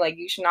telling me like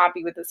you should not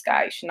be with this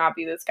guy. You should not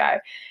be this guy.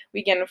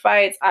 We get in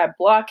fights. I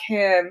block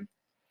him.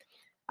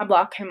 I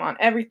block him on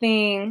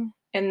everything.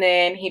 And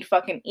then he'd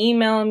fucking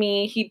email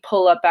me. He'd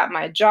pull up at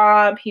my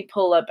job. He'd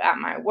pull up at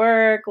my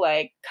work,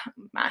 like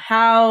my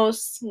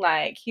house.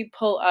 Like he'd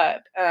pull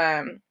up.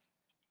 And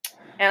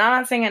I'm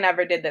not saying I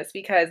never did this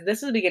because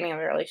this is the beginning of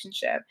the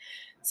relationship.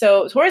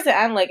 So towards the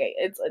end,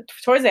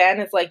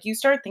 it's like you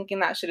start thinking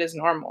that shit is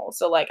normal.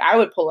 So like I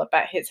would pull up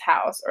at his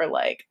house or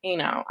like,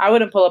 I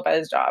wouldn't pull up at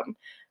his job.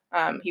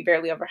 He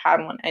barely ever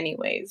had one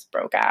anyways,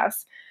 broke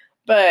ass.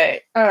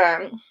 But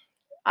I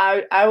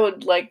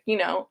would like,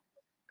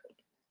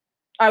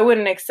 I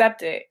wouldn't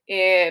accept it.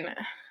 And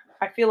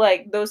I feel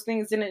like those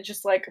things didn't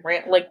just like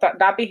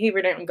that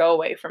behavior didn't go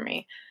away from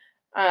me.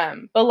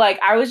 But like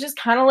I was just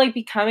kind of like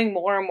becoming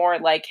more and more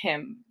like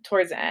him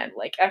towards the end.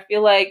 Like I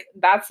feel like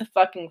that's the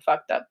fucking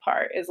fucked up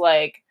part is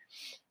like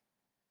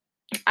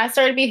I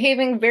started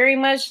behaving very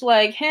much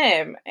like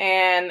him.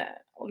 And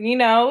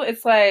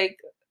it's like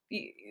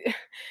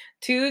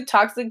two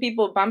toxic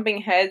people bumping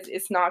heads,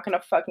 it's not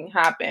gonna fucking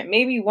happen.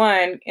 Maybe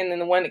one and then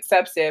the one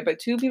accepts it, but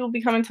two people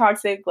becoming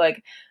toxic,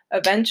 like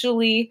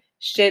eventually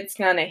shit's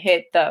gonna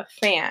hit the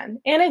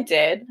fan. And it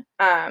did.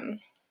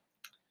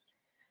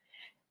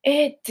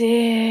 It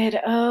did.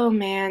 Oh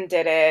man,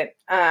 did it.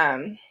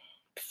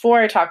 Before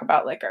I talk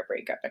about like our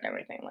breakup and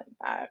everything like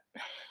that,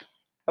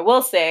 I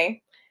will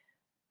say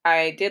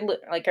I did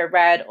like I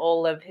read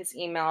all of his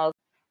emails.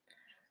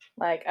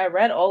 Like I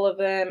read all of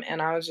them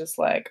and I was just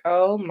like,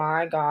 "Oh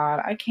my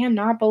God, I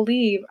cannot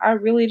believe I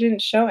really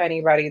didn't show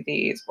anybody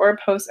these or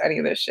post any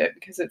of this shit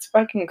because it's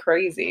fucking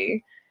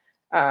crazy."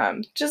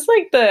 Just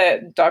like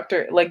the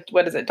Dr. like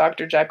what is it,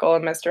 Dr. Jekyll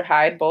and Mr.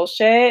 Hyde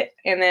bullshit.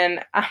 And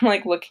then I'm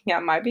like looking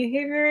at my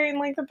behavior in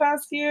like the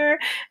past year,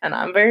 and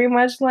I'm very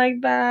much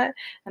like that.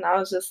 And I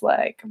was just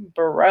like,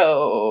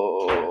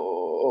 bro,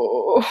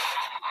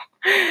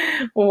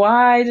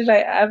 why did I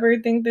ever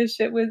think this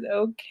shit was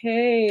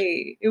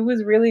okay? It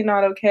was really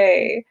not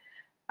okay.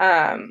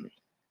 Um,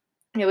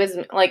 it was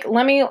like,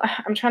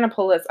 I'm trying to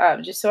pull this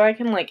up just so I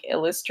can like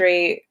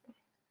illustrate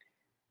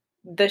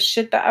the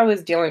shit that I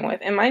was dealing with.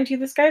 And mind you,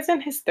 this guy's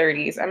in his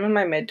 30s. I'm in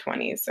my mid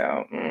 20s,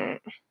 so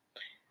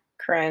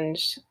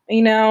cringe.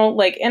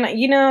 Like, and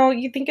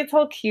you think it's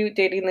all cute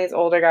dating these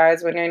older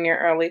guys when you're in your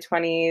early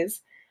 20s,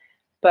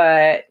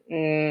 but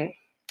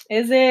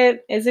is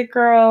it? Is it,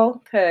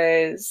 girl?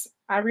 Because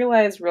I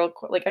realized real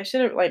quick, like, I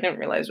didn't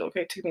realize real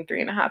quick. It took me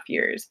 3.5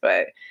 years,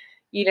 but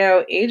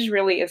age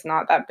really is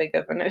not that big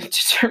of a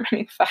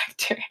determining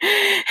factor.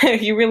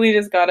 You really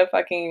just gotta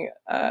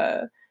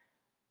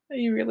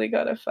you really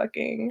gotta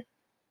fucking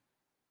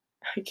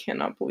I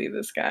cannot believe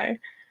this guy.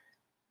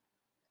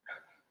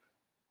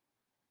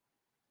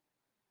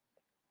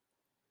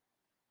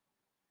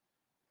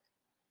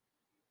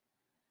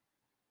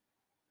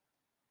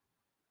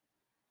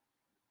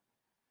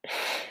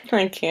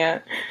 I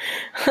can't.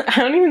 I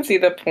don't even see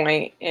the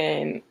point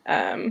in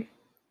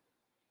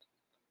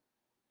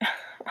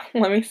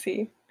let me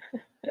see.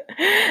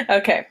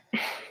 Okay.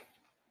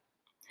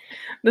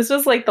 This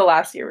was like the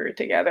last year we were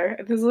together.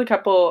 This is a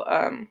couple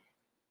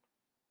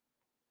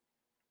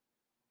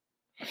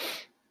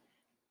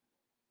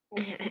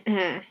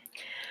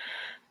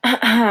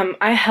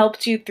I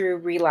helped you through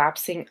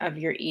relapsing of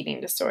your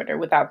eating disorder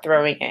without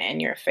throwing it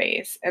in your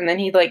face. And then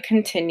he like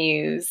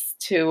continues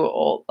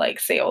to like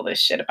say all this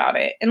shit about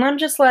it. And I'm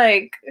just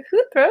like,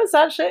 who throws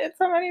that shit in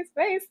somebody's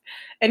face?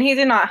 And he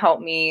did not help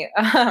me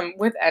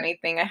with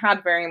anything. I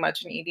had very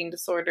much an eating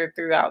disorder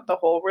throughout the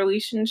whole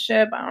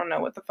relationship. I don't know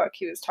what the fuck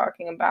he was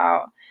talking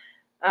about.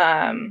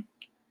 Um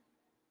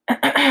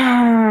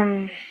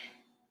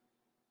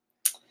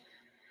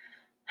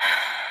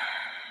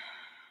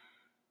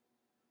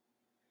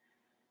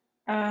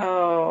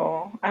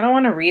Oh, I don't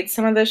want to read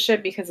some of this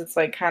shit because it's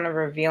like kind of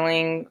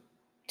revealing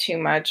too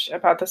much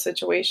about the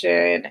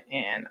situation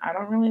and I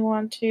don't really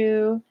want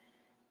to.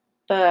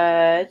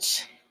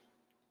 But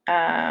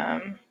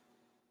um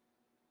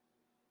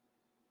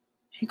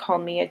he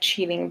called me a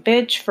cheating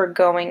bitch for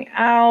going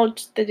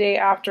out the day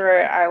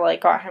after I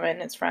like got him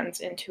and his friends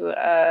into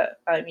a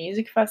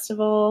music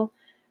festival.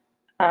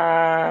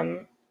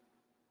 Um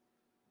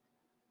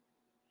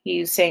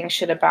He's saying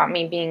shit about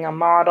me being a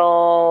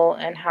model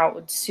and how it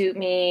would suit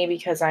me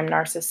because I'm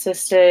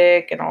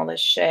narcissistic and all this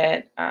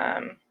shit.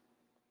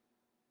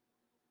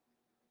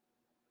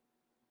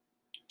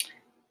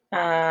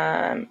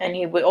 And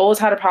he would always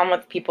had a problem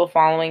with people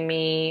following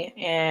me,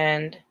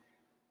 and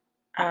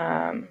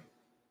um,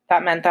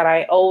 that meant that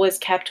I always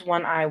kept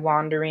one eye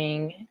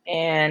wandering.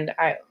 And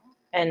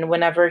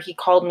whenever he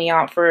called me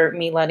out for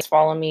me letting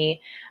follow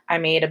me, I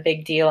made a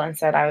big deal and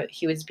said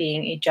he was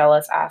being a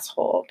jealous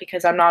asshole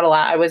because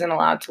I wasn't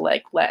allowed to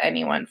like let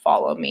anyone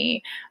follow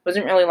me.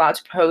 Wasn't really allowed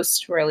to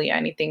post really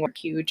anything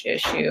huge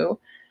issue.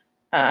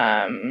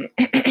 Um,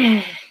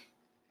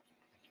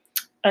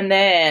 And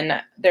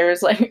then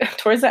there's like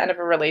towards the end of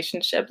a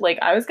relationship, like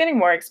I was getting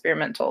more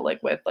experimental,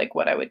 like with like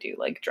what I would do,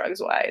 like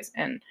drugs wise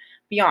and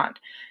beyond.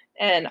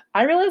 And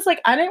I realized like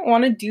I didn't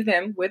want to do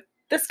them with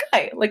this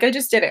guy. Like I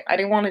just didn't. I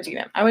didn't want to do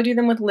them. I would do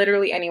them with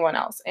literally anyone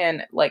else.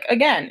 And like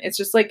again, it's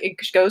just like it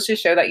goes to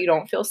show that you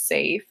don't feel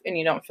safe and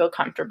you don't feel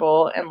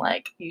comfortable and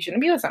like you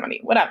shouldn't be with somebody,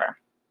 whatever.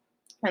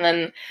 And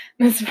then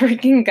this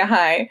freaking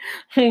guy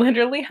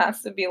literally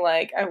has to be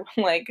like,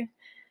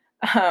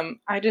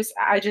 I just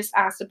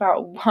asked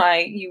about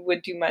why you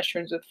would do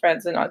mushrooms with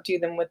friends and not do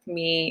them with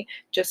me.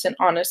 Just an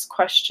honest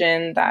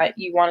question that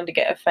you wanted to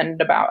get offended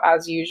about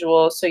as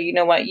usual. So you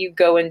know what? You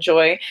go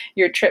enjoy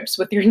your trips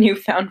with your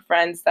newfound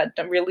friends that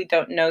really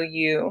don't know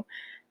you.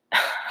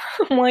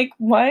 I'm like,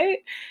 what?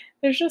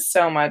 There's just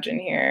so much in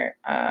here.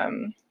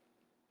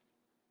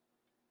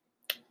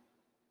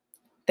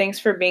 Thanks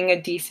for being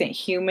a decent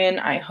human.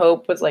 I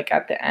hope was like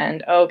at the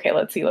end. Oh, okay,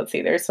 let's see. Let's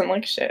see. There's some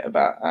like shit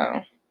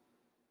about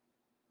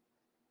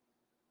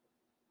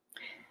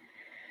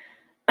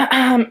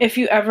if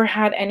you ever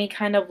had any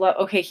kind of love,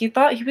 okay, he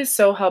thought he was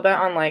so hellbent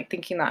on like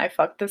thinking that I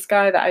fucked this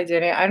guy that I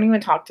didn't. I didn't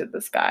even talk to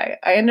this guy.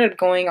 I ended up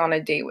going on a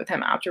date with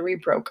him after we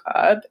broke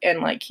up,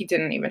 and like he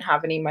didn't even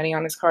have any money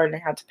on his card and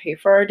I had to pay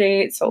for our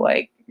date. So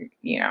like,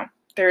 you know,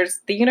 there's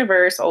the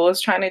universe always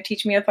trying to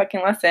teach me a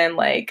fucking lesson.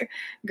 Like,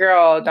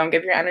 girl, don't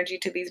give your energy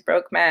to these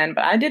broke men.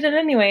 But I did it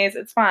anyways.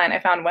 It's fine. I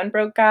found one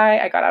broke guy.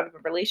 I got out of a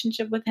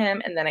relationship with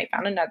him, and then I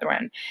found another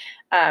one.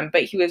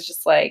 But he was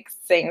just like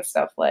saying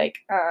stuff like,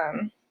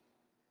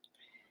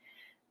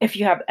 if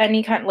you have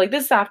any kind, like,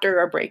 this is after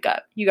our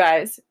breakup, you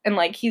guys, and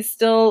like he's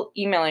still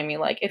emailing me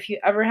like, if you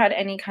ever had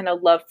any kind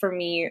of love for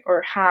me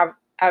or have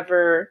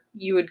ever,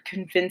 you would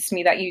convince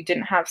me that you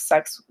didn't have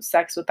sex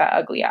with that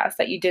ugly ass,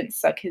 that you didn't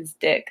suck his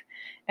dick,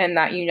 and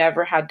that you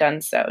never had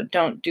done so.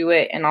 Don't do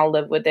it, and I'll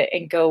live with it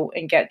and go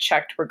and get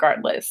checked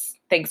regardless.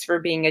 Thanks for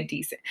being a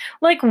decent.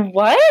 Like,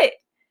 what?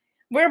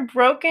 We're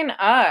broken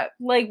up.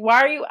 Like,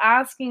 why are you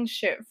asking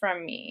shit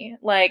from me?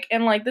 Like,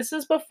 and like this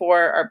is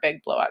before our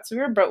big blowout. So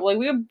we were broke. Like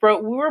we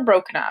were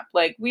broken up.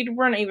 Like we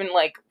weren't even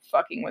like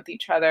fucking with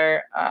each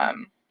other.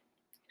 And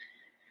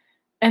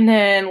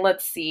then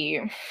let's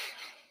see.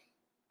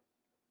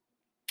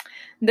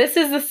 This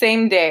is the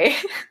same day.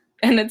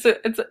 And this is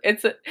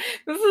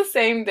the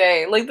same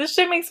day. Like, this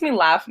shit makes me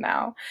laugh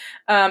now.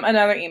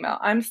 Another email.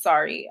 I'm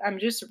sorry. I'm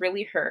just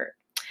really hurt.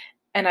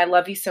 And I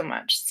love you so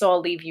much, so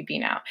I'll leave you be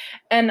now.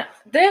 And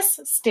this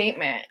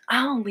statement,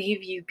 I'll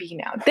leave you be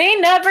now, they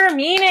never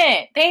mean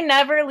it. They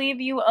never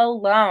leave you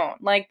alone.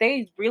 Like,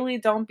 they really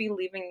don't be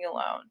leaving you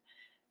alone.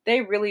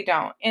 They really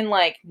don't. And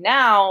like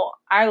now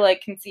I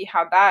like can see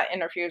how that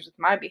interferes with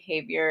my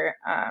behavior.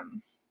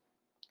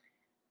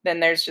 Then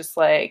there's just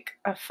like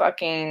a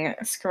fucking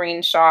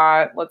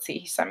screenshot. Let's see,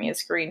 he sent me a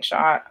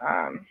screenshot.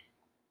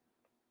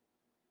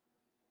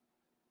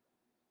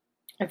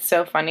 It's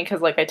so funny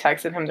because like I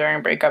texted him during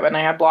a breakup and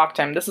I had blocked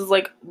him. This is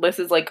like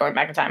going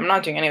back in time. I'm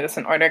not doing any of this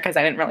in order because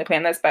I didn't really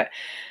plan this, but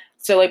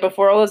so like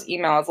before all those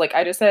emails, like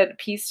I just said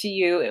peace to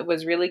you. It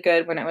was really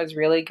good when it was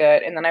really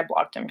good, and then I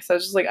blocked him because I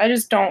was just like, I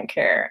just don't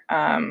care.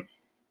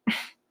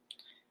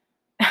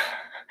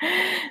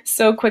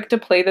 So quick to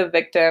play the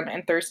victim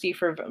and thirsty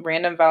for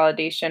random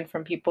validation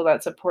from people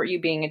that support you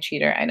being a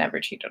cheater. I never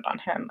cheated on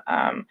him.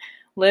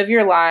 Live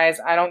your lies.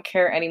 I don't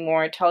care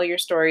anymore. Tell your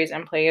stories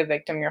and play a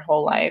victim your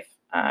whole life.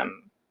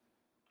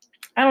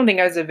 I don't think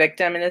I was a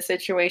victim in this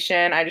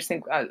situation. I just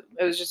think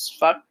it was just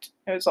fucked.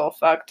 It was all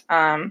fucked.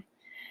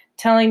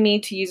 Telling me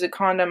to use a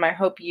condom. I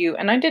hope you,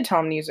 and I did tell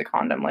him to use a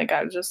condom. Like,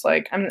 I was just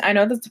like, I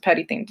know that's a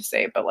petty thing to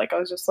say, but like, I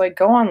was just like,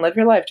 go on, live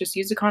your life. Just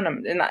use a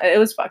condom. And it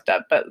was fucked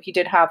up, but he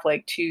did have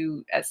like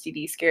 2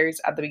 STD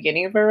scares at the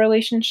beginning of our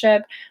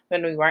relationship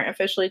when we weren't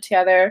officially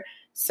together.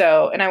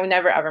 So, and I would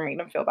never ever make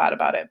him feel bad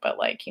about it. But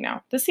like, you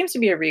know, this seems to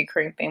be a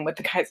recurring thing with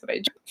the guys that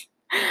I just,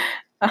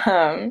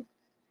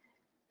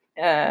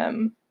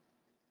 um,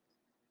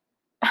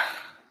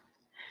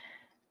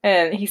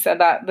 and he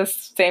said that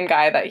this same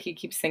guy that he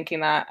keeps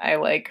thinking that I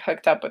like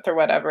hooked up with or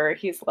whatever,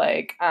 he's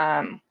like,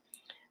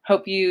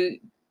 hope you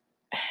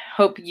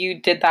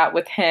did that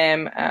with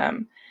him,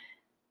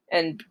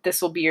 and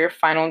this will be your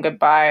final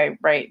goodbye,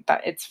 right?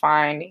 That it's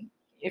fine.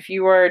 If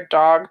you were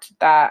dogged,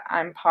 that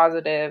I'm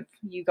positive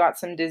you got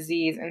some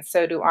disease, and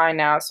so do I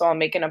now. So I'll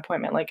make an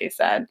appointment, like I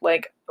said.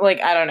 Like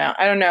I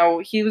don't know.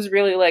 He was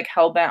really like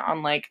hell bent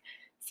on like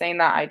saying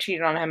that I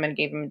cheated on him and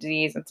gave him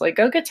disease. It's like,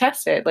 go get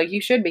tested. Like,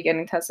 you should be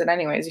getting tested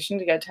anyways. You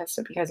shouldn't get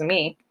tested because of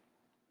me.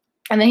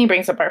 And then he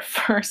brings up our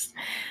first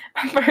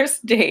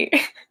date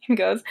and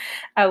goes,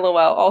 LOL.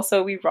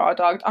 Also, we raw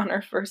dogged on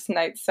our first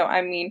night. So,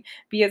 I mean,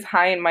 be as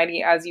high and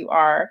mighty as you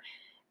are,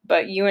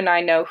 but you and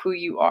I know who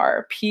you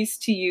are. Peace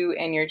to you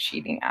and your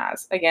cheating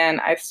ass.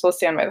 Again, I still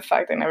stand by the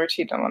fact I never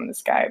cheated on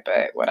this guy,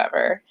 but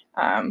whatever.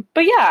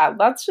 But yeah,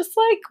 that's just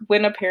like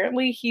when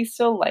apparently he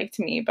still liked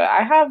me. But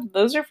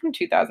those are from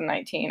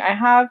 2019.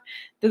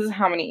 This is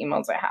how many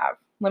emails I have.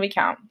 Let me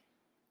count.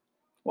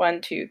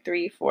 1, 2,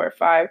 3, 4,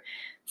 5,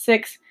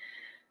 6,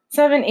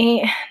 7,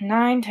 8,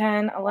 9,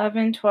 10,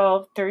 11,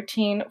 12,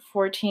 13,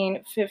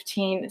 14,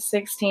 15,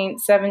 16,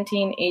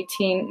 17,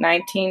 18,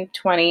 19,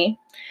 20,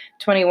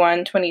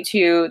 21,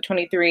 22,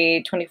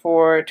 23,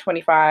 24,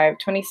 25,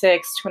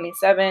 26,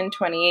 27,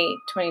 28,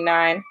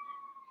 29.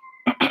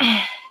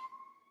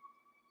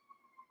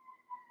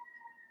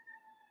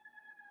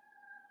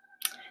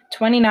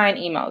 29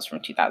 emails from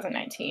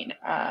 2019.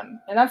 And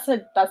that's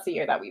the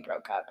year that we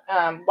broke up.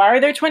 Why are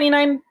there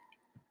 29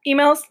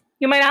 emails,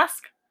 you might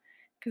ask?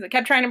 Because I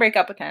kept trying to break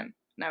up with him,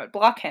 and I would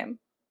block him,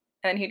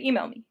 and he'd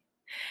email me.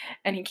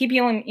 And he'd keep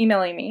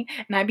emailing me,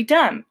 and I'd be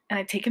dumb, and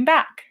I'd take him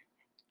back.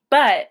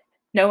 But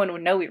no one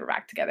would know we were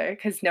back together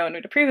because no one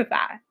would approve of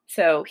that.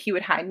 So he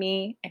would hide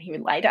me, and he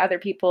would lie to other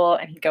people,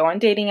 and he'd go on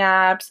dating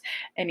apps,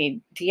 and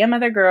he'd DM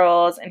other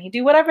girls, and he'd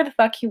do whatever the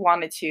fuck he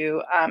wanted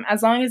to,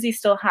 as long as he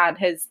still had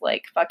his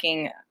like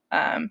fucking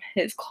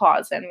his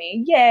claws in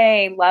me.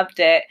 Yay, loved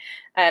it.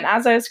 And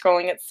as I was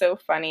scrolling, it's so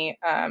funny.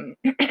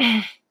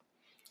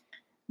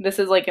 This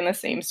is like in the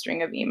same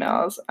string of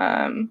emails.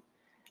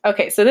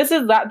 Okay, so this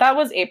is that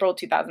was April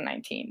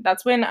 2019.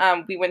 That's when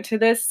we went to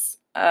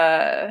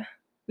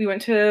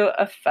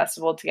a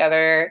festival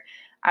together.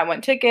 I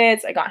won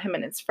tickets. I got him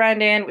and his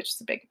friend in, which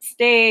is a big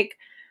mistake.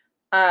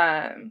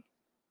 And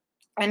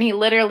he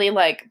literally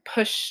like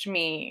pushed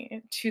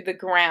me to the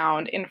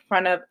ground in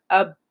front of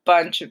a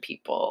bunch of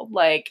people.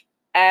 Like,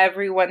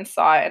 everyone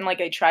saw it. And like,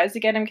 I tried to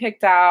get him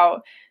kicked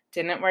out.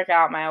 Didn't work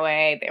out my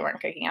way. They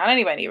weren't kicking out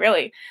anybody,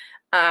 really.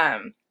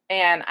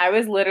 And I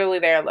was literally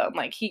there alone.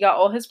 Like he got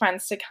all his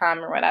friends to come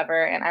or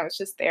whatever, and I was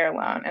just there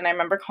alone. And I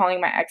remember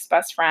calling my ex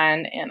best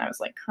friend, and I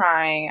was like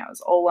crying. I was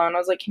all alone. I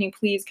was like, "Can you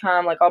please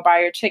come? Like, I'll buy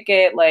your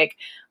ticket. Like,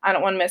 I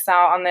don't want to miss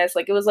out on this."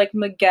 Like, it was like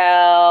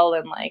Miguel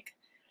and like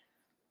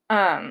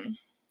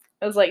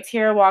it was like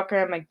Tierra Walker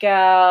and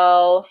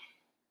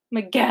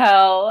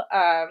Miguel,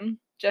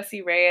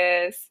 Jesse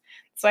Reyes.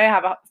 So I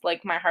have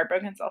like my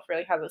heartbroken self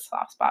really has a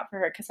soft spot for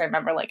her because I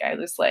remember like I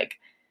was like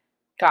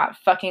got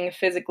fucking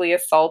physically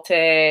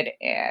assaulted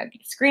and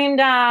screamed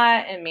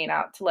at and made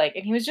out to like,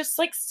 and he was just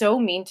like so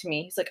mean to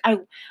me. He's like, I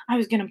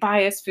was gonna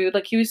buy us food.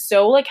 Like he was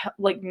so like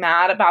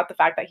mad about the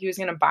fact that he was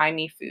gonna buy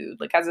me food,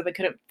 like as if I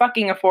couldn't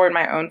fucking afford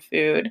my own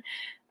food.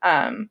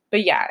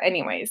 But yeah,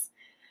 anyways.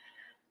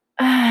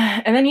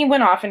 And then he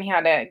went off and he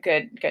had a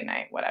good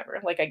night,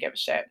 whatever. Like I give a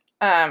shit.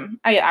 I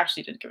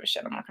actually did give a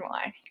shit, I'm not gonna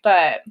lie.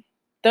 But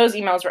those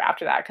emails were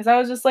after that because I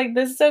was just like,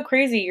 this is so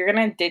crazy. You're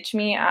gonna ditch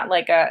me at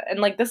like a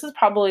and like this is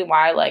probably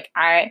why like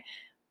I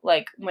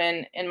like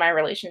when in my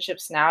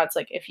relationships now, it's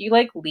like if you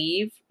like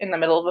leave in the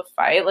middle of a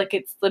fight, like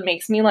it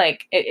makes me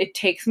like it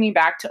takes me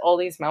back to all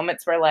these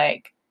moments where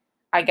like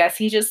I guess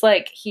he just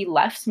like he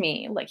left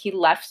me. Like he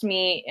left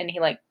me and he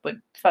like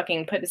would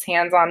fucking put his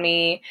hands on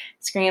me,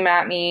 scream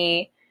at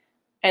me,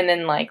 and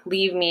then like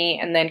leave me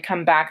and then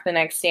come back the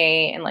next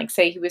day and like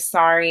say he was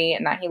sorry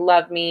and that he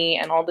loved me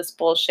and all this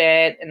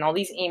bullshit and all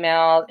these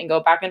emails and go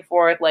back and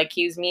forth like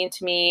he was mean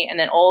to me. And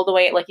then all the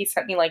way like he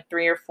sent me like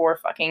 3 or 4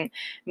 fucking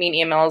mean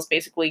emails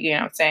basically, you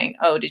know, saying,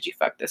 "Oh, did you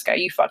fuck this guy?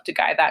 You fucked a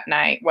guy that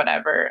night,"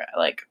 whatever,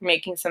 like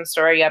making some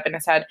story up in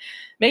his head,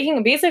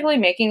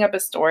 making up a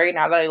story.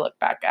 Now that I look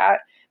back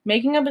at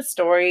making up a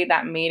story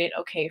that made it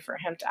okay for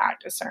him to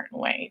act a certain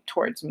way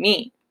towards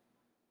me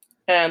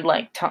and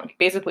like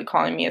basically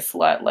calling me a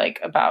slut, like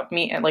about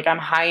me and like I'm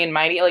high and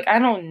mighty. Like I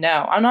don't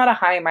know, I'm not a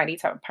high and mighty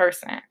type of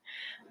person.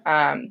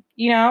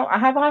 You know, I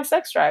have a high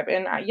sex drive,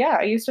 and yeah,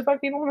 I used to fuck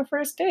people on the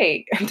first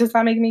date. Does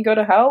that make me go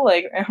to hell?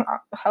 Like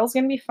hell's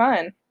gonna be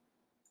fun.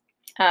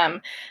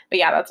 But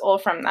yeah, that's all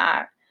from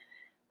that.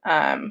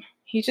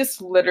 He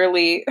just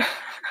literally,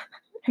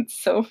 it's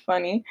so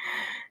funny.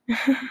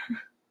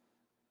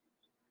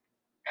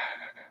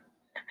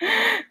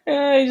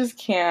 I just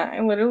can't.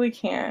 I literally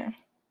can't.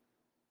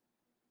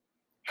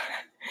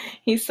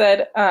 He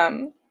said,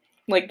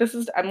 like this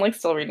is I'm like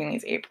still reading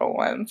these April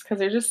ones because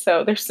they're just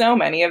so there's so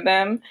many of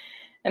them.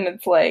 And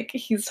it's like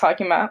he's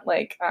talking about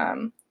like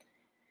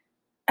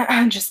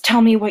just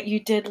tell me what you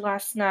did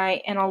last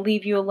night and I'll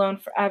leave you alone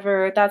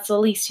forever. That's the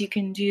least you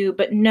can do.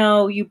 But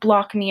no, you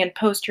block me and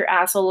post your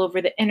ass all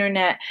over the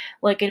internet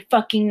like a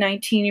fucking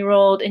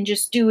 19-year-old and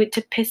just do it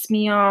to piss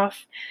me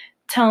off.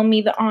 Tell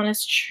me the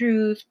honest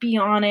truth. Be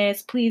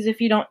honest. Please, if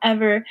you don't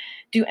ever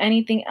do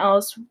anything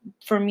else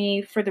for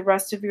me for the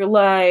rest of your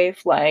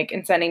life, like,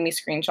 and sending me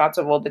screenshots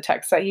of all the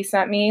texts that he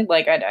sent me.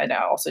 Like, I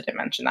also did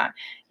mention that.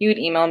 He would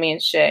email me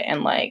and shit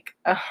and like,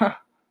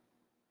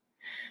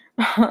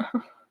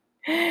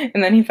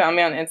 and then he found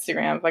me on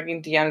Instagram,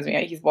 fucking DMs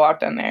me. He's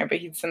blocked on there, but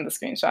he'd send the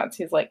screenshots.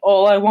 He's like,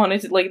 "All I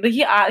wanted to like,"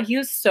 he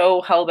was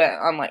so hell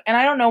bent on like, and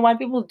I don't know why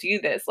people do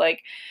this.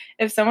 Like,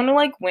 if someone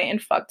like went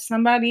and fucked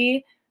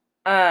somebody,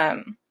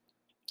 um,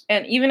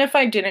 and even if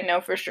I didn't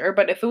know for sure,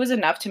 but if it was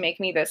enough to make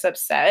me this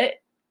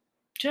upset,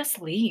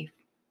 just leave.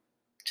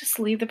 Just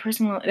leave the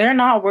person alone. They're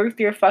not worth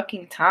your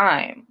fucking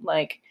time.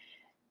 Like,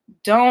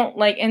 don't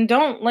like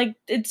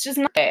it's just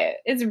not it.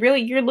 It's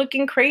really you're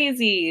looking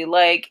crazy.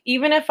 Like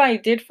even if I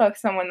did fuck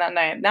someone that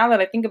night, now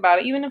that I think about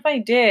it, even if I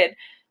did,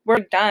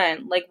 we're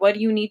done. Like what do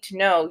you need to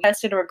know? You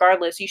tested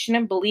regardless. You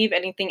shouldn't believe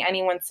anything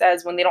anyone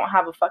says when they don't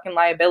have a fucking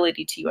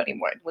liability to you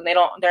anymore. When they're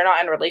not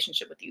in a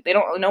relationship with you. They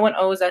don't no one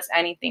owes us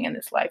anything in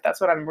this life.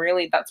 That's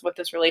what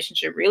this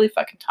relationship really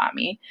fucking taught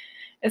me.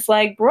 It's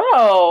like,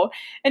 bro.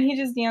 And he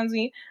just DMs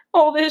me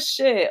all this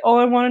shit. All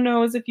I want to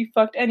know is if you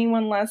fucked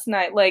anyone last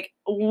night. Like,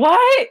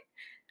 what?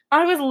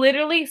 I was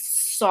literally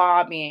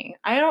sobbing.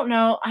 I don't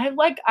know. I've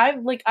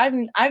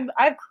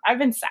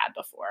been sad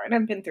before and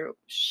I've been through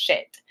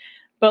shit.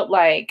 But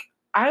like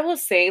I will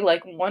say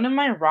like one of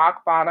my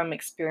rock bottom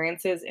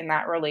experiences in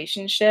that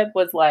relationship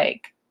was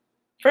like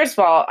first of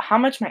all, how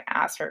much my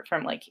ass hurt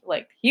from like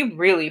he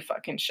really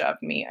fucking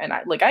shoved me and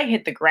I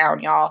hit the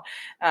ground, y'all.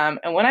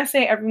 And when I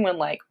say everyone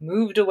like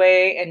moved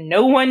away and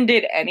no one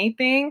did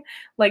anything,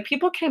 like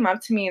people came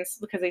up to me and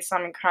because they saw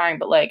me crying,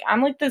 but like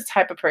I'm like this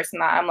type of person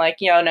that I'm like,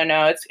 yo,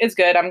 no, it's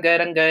good, I'm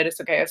good,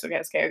 it's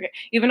okay.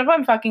 Even if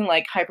I'm fucking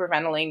like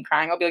hyperventilating,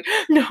 crying, I'll be like,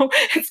 no,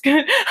 it's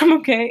good, I'm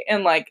okay.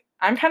 And like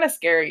I'm kind of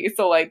scary,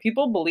 so like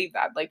people believe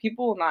that, like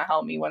people will not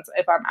help me once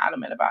if I'm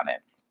adamant about it.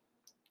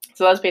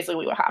 So that's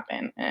basically what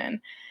happened. And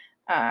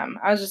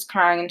I was just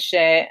crying and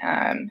shit.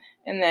 And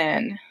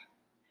then,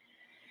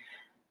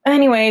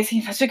 anyways,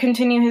 he has to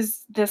continue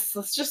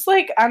it's just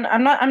like,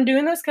 I'm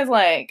doing this because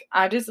like,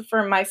 I just,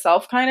 for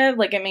myself kind of,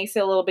 like, it makes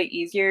it a little bit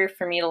easier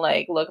for me to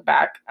like look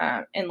back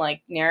and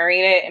like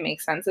narrate it and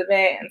make sense of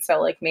it. And so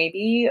like,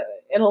 maybe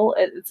I know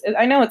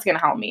it's going to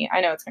help me.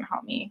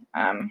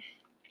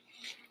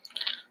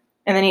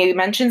 And then he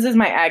mentions as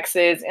my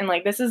exes, and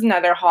like this is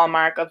another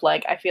hallmark of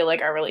like I feel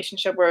like our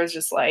relationship where it was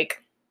just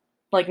like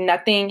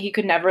nothing, he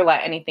could never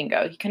let anything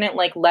go. He couldn't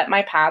like let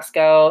my past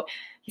go.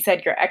 He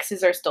said your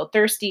exes are still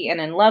thirsty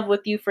and in love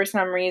with you for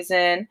some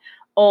reason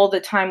all the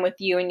time with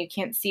you, and you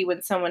can't see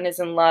when someone is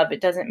in love. It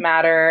doesn't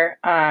matter.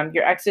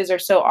 Your exes are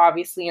so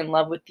obviously in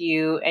love with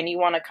you and you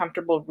want a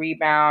comfortable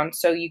rebound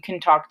so you can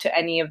talk to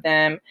any of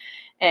them,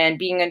 and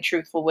being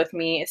untruthful with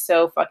me is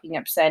so fucking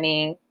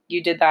upsetting.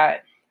 You did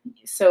that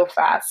so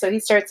fast. So he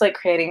starts like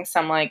creating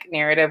some like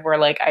narrative where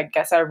like I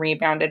guess I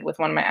rebounded with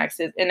one of my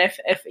exes. And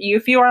if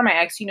you are my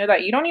ex, you know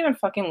that you don't even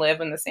fucking live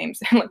in the same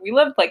like we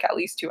lived like at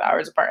least 2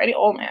 hours apart.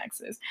 All my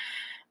exes.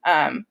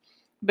 Um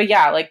but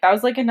yeah, like that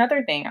was like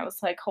another thing. I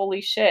was like,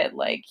 holy shit,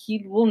 like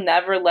he will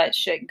never let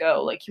shit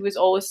go. Like he was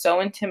always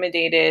so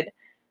intimidated.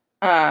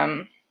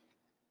 Um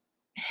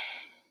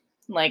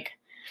like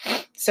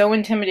so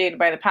intimidated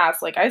by the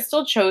past. Like I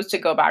still chose to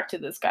go back to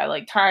this guy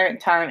like time and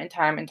time and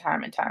time and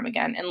time and time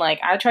again. And like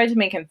I tried to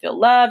make him feel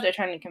loved. I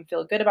tried to make him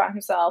feel good about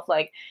himself.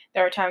 Like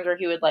there were times where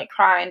he would like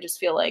cry and just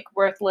feel like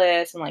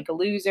worthless and like a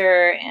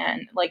loser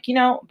and like,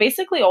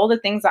 basically all the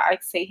things that I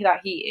say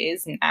that he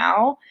is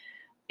now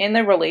in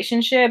the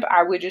relationship,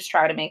 I would just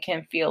try to make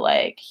him feel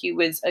like he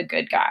was a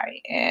good guy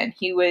and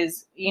he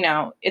was,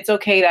 it's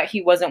okay that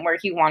he wasn't where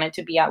he wanted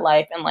to be at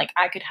life and like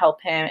I could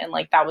help him and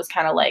like that was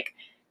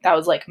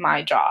like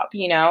my job,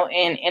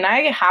 and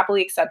I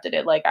happily accepted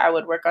it. Like I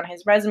would work on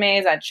his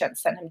resumes, I'd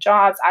send him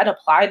jobs, I'd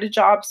apply to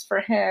jobs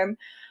for him.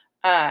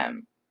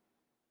 Um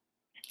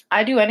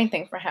I do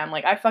anything for him.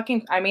 Like I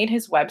made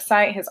his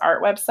website, his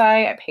art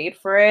website. I paid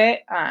for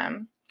it.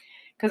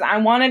 Because I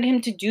wanted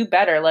him to do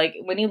better. Like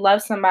when you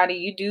love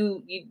somebody,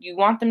 you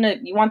want them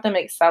to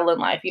excel in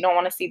life. You don't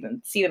want to see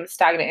them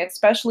stagnant. And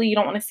especially you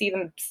don't want to see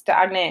them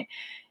stagnant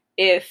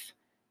if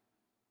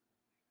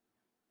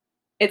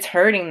it's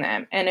hurting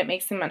them and it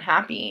makes them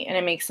unhappy and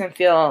it makes them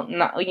feel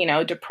not,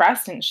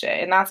 depressed and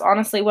shit. And that's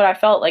honestly what I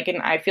felt like.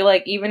 And I feel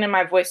like even in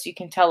my voice, you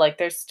can tell like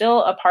there's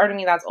still a part of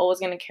me that's always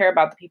going to care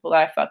about the people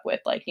that I fuck with,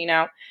 like,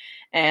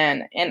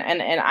 and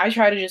I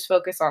try to just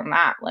focus on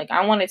that. Like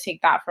I want to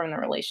take that from the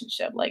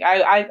relationship. Like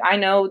I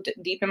know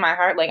deep in my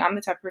heart, like I'm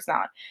the type of person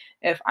that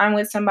if I'm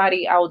with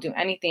somebody, I will do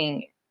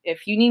anything.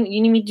 If you need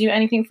me to do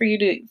anything for you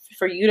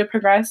to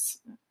progress,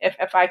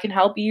 if I can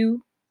help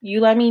you, you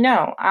let me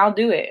know. I'll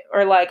do it.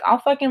 Or like I'll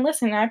fucking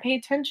listen and I pay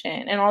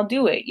attention and I'll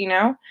do it.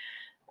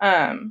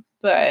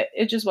 But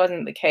it just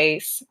wasn't the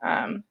case.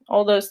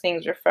 All those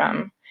things are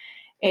from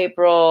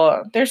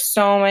April. There's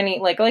so many,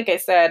 like I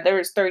said, there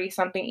was 30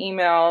 something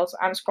emails.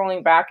 I'm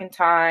scrolling back in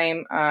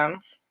time.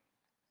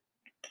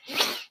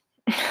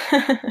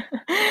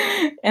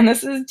 And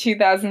this is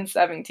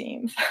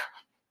 2017.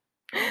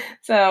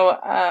 So,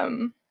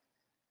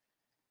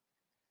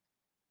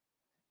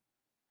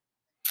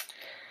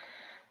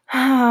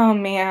 oh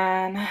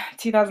man,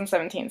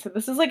 2017. So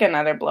this is like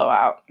another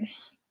blowout.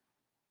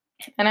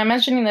 And I'm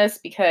mentioning this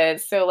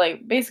because, so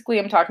like, basically,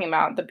 I'm talking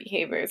about the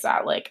behaviors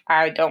that like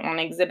I don't want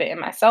to exhibit in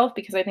myself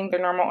because I think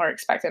they're normal or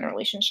expected in a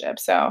relationship.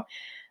 So,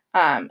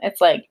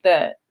 it's like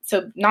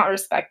not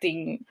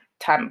respecting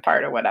time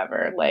apart or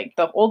whatever. Like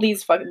all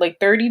these like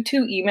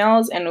 32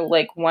 emails and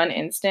like one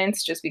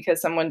instance just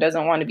because someone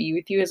doesn't want to be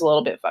with you is a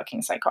little bit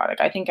fucking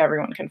psychotic. I think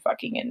everyone can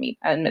fucking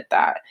admit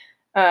that.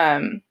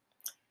 Um,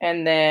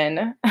 and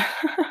then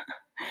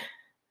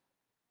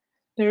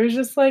there's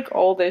just like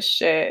all this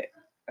shit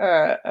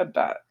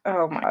about,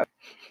 oh my God.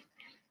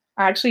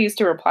 I actually used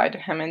to reply to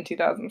him in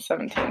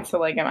 2017, so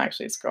like I'm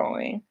actually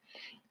scrolling.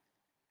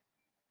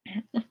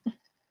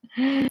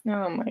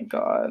 Oh my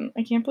God.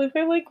 I can't believe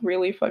I like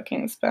really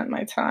fucking spent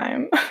my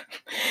time.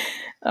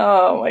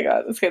 Oh my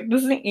God. That's good.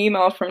 This is an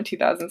email from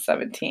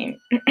 2017.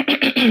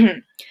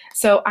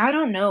 So I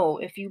don't know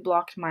if you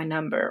blocked my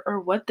number or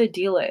what the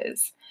deal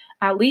is.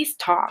 At least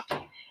talk.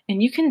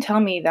 And you can tell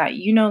me that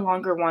you no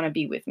longer want to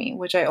be with me,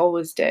 which I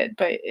always did,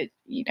 but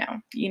you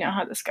know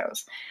how this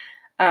goes.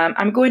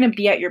 I'm going to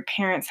be at your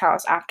parents'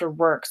 house after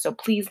work, so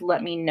please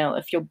let me know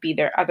if you'll be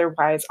there.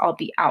 Otherwise, I'll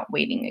be out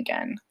waiting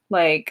again.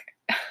 Like,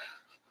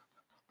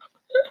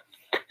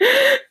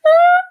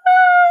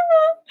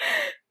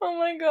 oh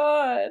my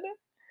God.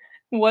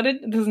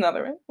 This is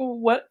another one.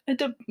 What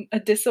a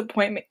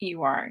disappointment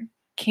you are.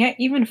 Can't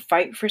even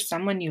fight for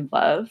someone you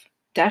love.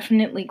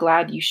 Definitely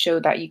glad you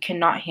showed that you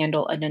cannot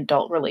handle an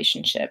adult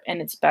relationship,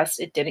 and it's best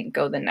it didn't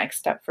go the next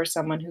step for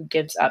someone who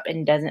gives up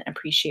and doesn't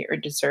appreciate or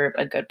deserve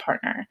a good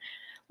partner.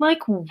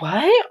 Like,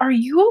 what? Are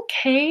you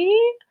okay?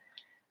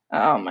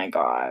 Oh my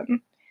God.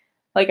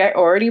 Like, I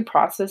already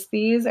processed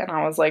these and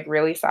I was like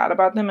really sad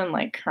about them and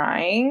like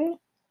crying.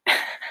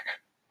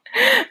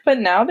 But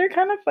now they're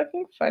kind of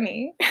fucking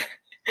funny.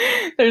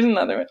 There's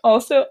another one.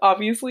 Also,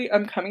 obviously,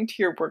 I'm coming to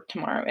your work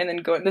tomorrow and then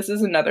going. This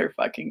is another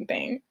fucking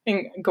thing.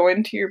 And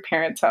going to your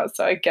parents' house.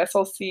 So I guess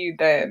I'll see you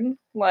then.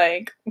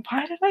 Like,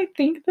 why did I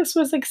think this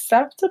was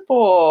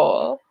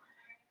acceptable?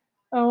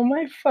 Oh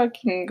my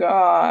fucking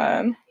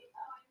God.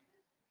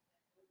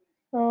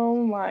 Oh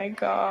my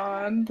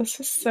God. This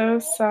is so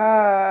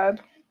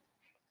sad.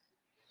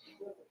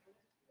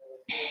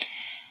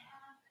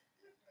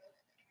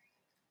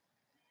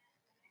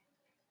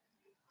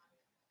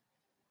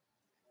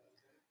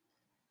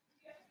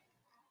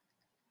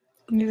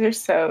 These are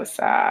so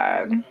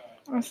sad.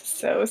 This is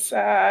so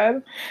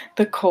sad.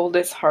 The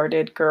coldest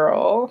hearted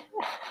girl.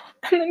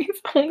 And then he's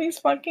all these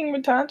fucking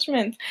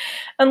attachments.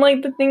 And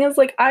like the thing is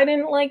like I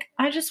didn't like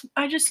I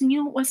just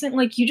knew it wasn't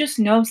like you just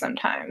know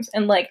sometimes.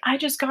 And like I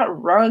just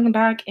got rung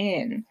back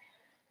in.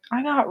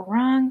 I got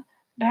rung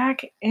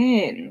back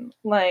in.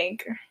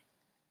 Like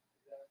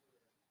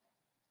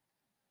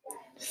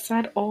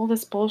said all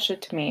this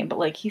bullshit to me, but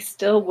like he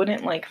still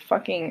wouldn't like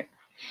fucking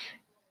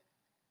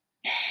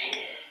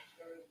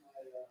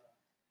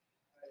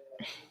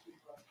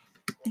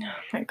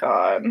oh my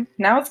god.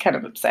 Now it's kind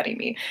of upsetting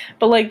me.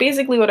 But like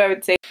basically what I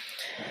would say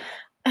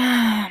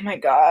oh my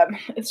god.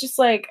 It's just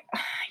like,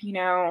 you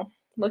know,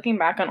 looking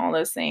back on all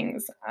those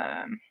things,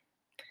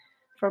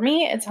 for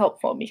me it's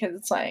helpful because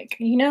it's like,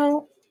 you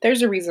know,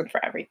 there's a reason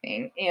for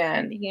everything.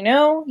 And you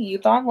know, you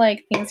thought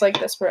like things like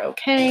this were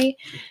okay.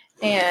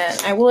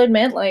 And I will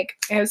admit, like,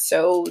 I was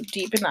so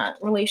deep in that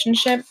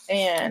relationship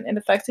and it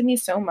affected me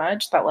so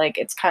much that, like,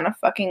 it's kind of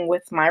fucking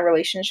with my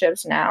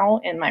relationships now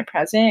in my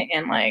present.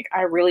 And, like,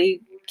 I really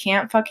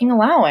can't fucking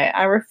allow it.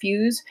 I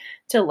refuse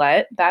to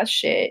let that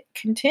shit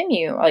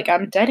continue. Like,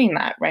 I'm deading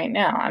that right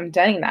now. I'm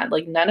deading that.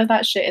 Like, none of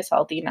that shit is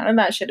healthy. None of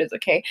that shit is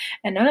okay.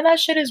 And none of that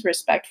shit is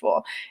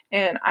respectful.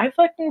 And I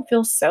fucking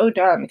feel so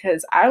dumb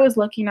because I was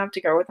lucky enough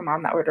to grow with a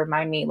mom that would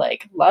remind me,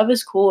 like, love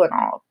is cool and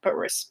all, but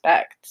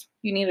respect.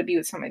 You need to be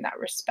with somebody that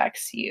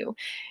respects you.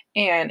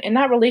 And in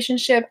that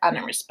relationship, I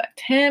didn't respect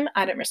him.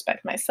 I didn't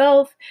respect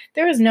myself.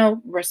 There was no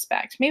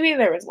respect. Maybe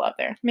there was love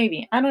there.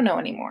 Maybe. I don't know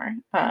anymore.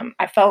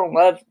 I fell in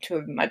love to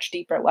a much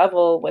deeper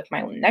level with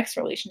my next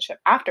relationship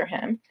after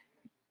him.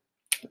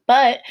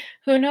 But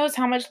who knows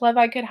how much love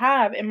I could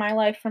have in my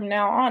life from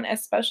now on,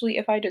 especially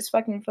if I just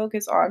fucking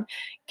focus on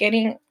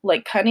getting,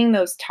 like, cutting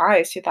those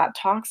ties to that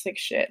toxic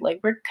shit. Like,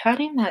 we're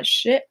cutting that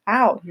shit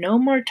out. No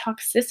more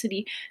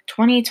toxicity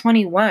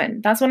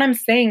 2021. That's what I'm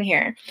saying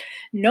here.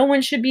 No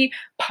one should be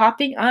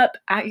popping up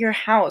at your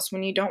house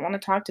when you don't want to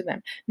talk to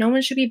them. No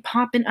one should be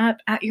popping up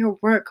at your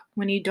work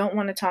when you don't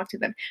want to talk to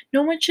them.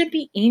 No one should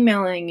be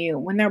emailing you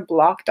when they're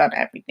blocked on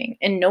everything.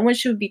 And no one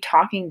should be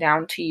talking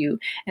down to you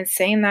and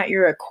saying that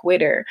you're a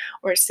quitter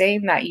or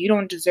saying that you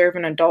don't deserve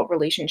an adult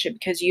relationship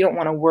because you don't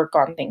want to work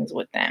on things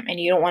with them and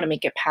you don't want to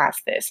make it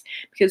past this.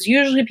 Because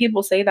usually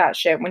people say that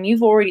shit when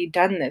you've already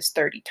done this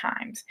 30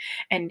 times.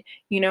 And,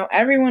 you know,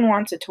 everyone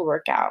wants it to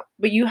work out,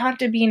 but you have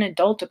to be an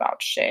adult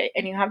about shit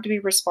and you have to be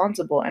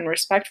responsible and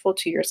respectful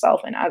to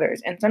yourself and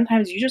others. And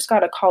sometimes you just got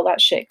to call that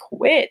shit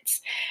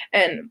quits.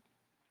 And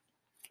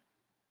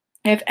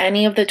if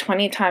any of the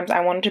 20 times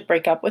I wanted to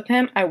break up with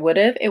him, I would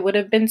have. It would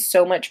have been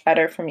so much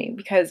better for me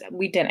because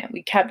we didn't.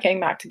 We kept getting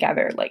back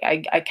together. Like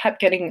I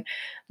kept getting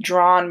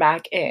drawn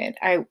back in.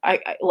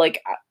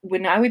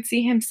 When I would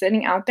see him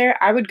sitting out there,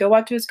 I would go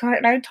out to his car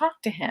and I would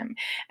talk to him.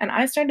 And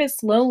I started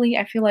slowly,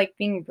 I feel like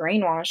being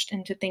brainwashed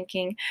into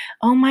thinking,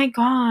 oh my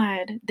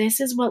God, this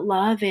is what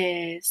love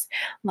is.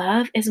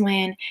 Love is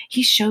when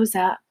he shows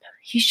up.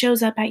 He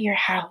shows up at your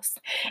house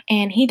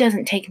and he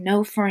doesn't take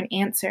no for an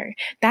answer.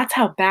 That's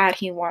how bad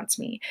he wants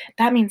me.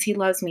 That means he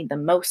loves me the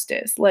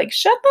mostest. Like,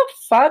 shut the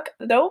fuck,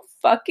 no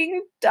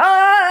fucking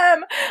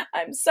dumb.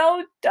 I'm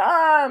so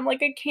dumb.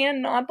 Like, I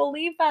cannot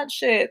believe that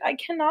shit. I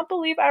cannot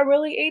believe I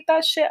really ate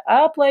that shit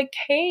up like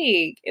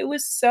cake. It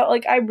was so,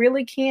 like, I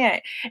really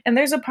can't. And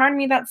there's a part of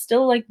me that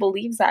still, like,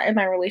 believes that in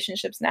my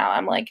relationships now.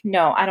 I'm like,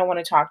 no, I don't want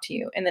to talk to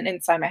you. And then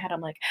inside my head,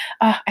 I'm like,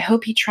 I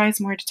hope he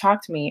tries more to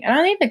talk to me. And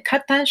I need to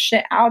cut that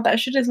shit out. That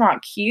shit is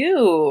not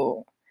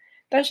cute.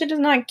 That shit is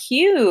not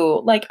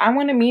cute. Like, I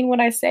want to mean what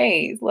I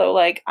say. So,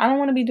 like, I don't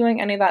want to be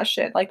doing any of that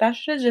shit. Like, that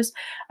shit is just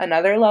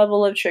another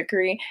level of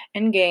trickery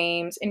and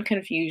games and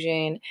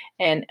confusion.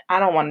 And I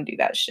don't want to do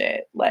that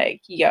shit.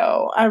 Like,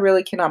 yo, I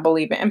really cannot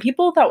believe it. And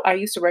people that I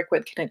used to work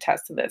with can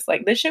attest to this.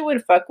 Like, this shit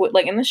would fuck with,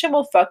 like, and this shit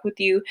will fuck with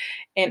you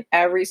in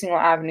every single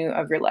avenue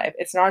of your life.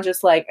 It's not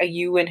just like a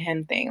you and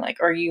him thing, like,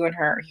 or you and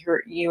her,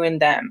 you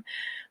and them.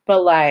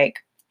 But,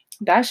 like,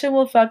 that shit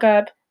will fuck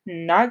up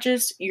not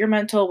just your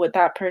mental with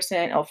that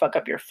person, it'll fuck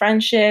up your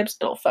friendships,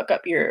 it'll fuck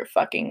up your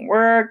fucking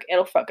work,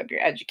 it'll fuck up your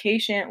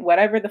education,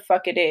 whatever the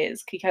fuck it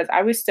is. Because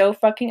I was so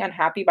fucking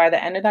unhappy by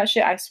the end of that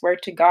shit. I swear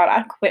to God,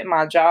 I quit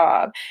my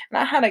job. And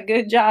I had a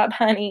good job,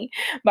 honey.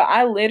 But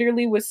I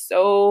literally was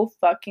so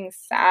fucking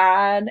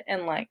sad.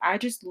 And like, I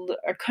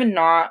could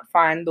not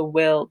find the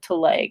will to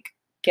like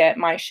get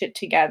my shit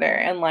together.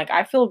 And like,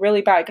 I feel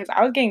really bad because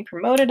I was getting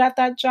promoted at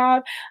that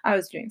job. I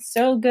was doing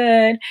so good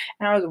and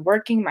I was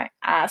working my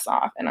ass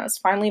off and I was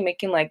finally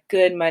making like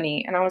good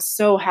money and I was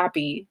so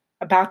happy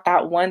about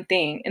that one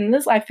thing. And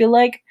this I feel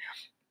like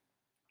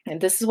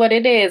and this is what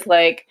it is,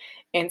 like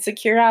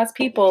insecure ass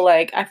people.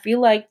 Like I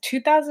feel like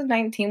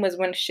 2019 was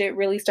when shit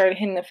really started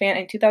hitting the fan.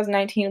 And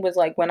 2019 was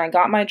like when I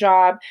got my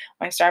job,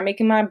 when I started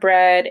making my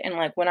bread, and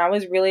like when I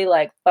was really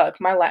like,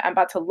 fuck my life, I'm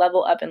about to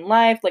level up in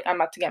life. Like I'm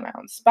about to get my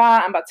own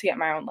spot. I'm about to get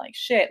my own like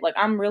shit. Like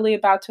I'm really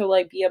about to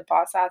like be a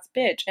boss ass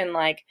bitch and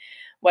like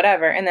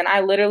whatever. And then I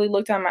literally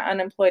looked at my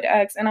unemployed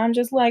ex and I'm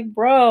just like,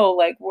 bro,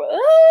 like,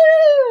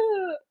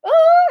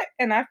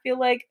 and I feel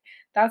like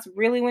That's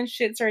really when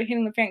shit started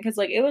hitting the fan, because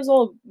like it was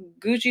all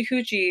Gucci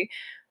hoochie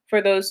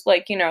for those,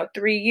 like,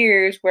 3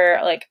 years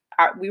where like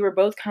we were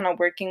both kind of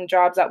working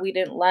jobs that we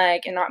didn't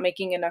like and not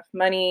making enough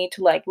money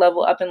to like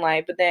level up in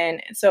life. But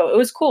then, so it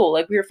was cool.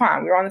 Like we were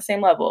fine. We were on the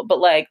same level. But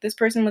like this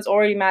person was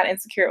already mad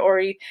insecure,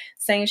 already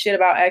saying shit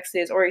about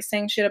exes, already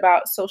saying shit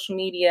about social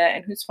media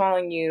and who's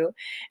following you.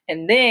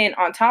 And then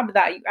on top of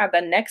that, you add the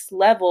next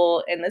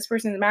level and this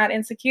person's mad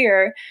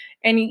insecure,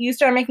 and you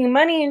start making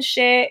money and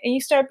shit, and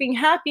you start being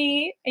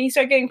happy, and you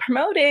start getting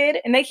promoted,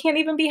 and they can't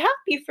even be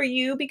happy for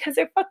you because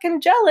they're fucking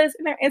jealous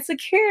and they're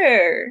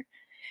insecure.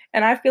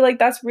 And I feel like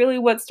that's really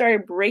what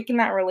started breaking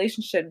that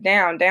relationship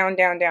down, down,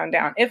 down, down,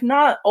 down. If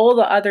not all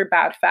the other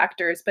bad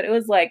factors, but it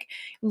was like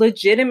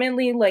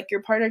legitimately like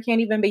your partner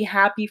can't even be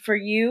happy for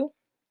you.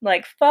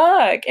 Like,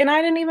 fuck. And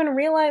I didn't even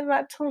realize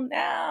that till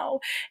now.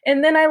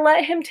 And then I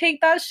let him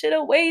take that shit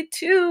away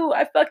too.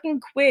 I fucking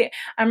quit.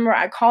 I remember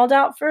I called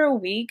out for a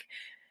week.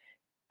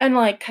 And,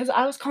 like, cause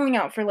I was calling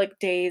out for, like,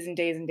 days and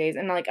days and days,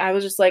 and, like, I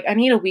was just like, "I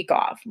need a week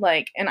off,"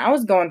 like, and I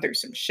was going through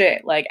some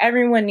shit, like,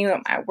 everyone knew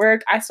at my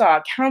work. I saw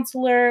a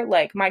counselor,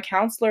 like, my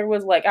counselor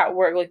was, like, at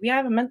work, like, we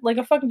have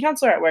a fucking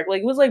counselor at work,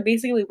 like, it was, like,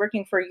 basically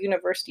working for a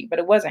university, but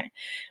it wasn't.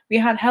 We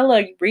had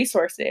hella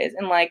resources,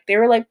 and, like, they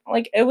were,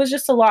 it was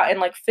just a lot, and,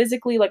 like,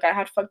 physically, like, I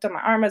had fucked up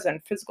my arm, I was in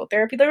physical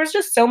therapy, there was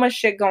just so much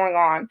shit going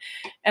on,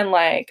 and,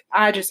 like,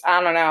 I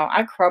don't know,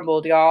 I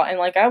crumbled, y'all, and,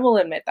 like, I will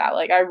admit that,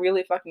 like, I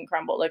really fucking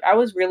crumbled, like, I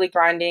was really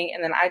grinding,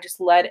 and then I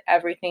just let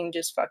everything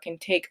just fucking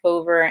take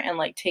over and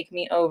like take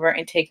me over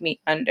and take me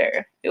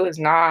under. It was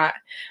not,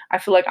 I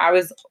feel like I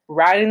was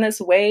riding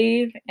this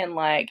wave and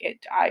like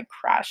I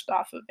crashed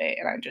off of it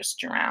and I just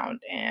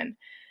drowned, and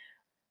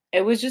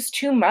it was just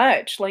too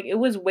much. Like it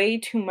was way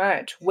too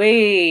much,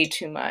 way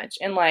too much.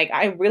 And like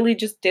I really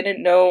just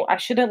didn't know. I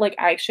should have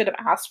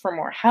asked for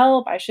more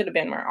help. I should have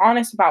been more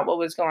honest about what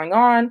was going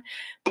on,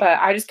 but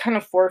I just kind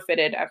of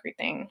forfeited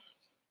everything.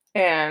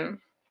 And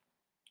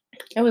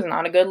it was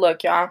not a good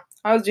look, y'all.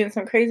 I was doing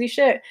some crazy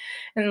shit.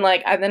 And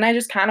like then I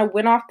just kind of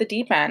went off the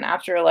deep end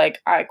after like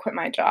I quit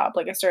my job.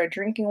 Like I started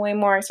drinking way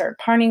more, I started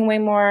partying way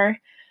more.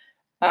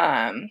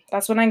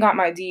 That's when I got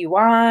my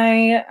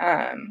DUI,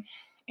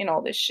 and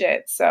all this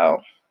shit.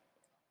 So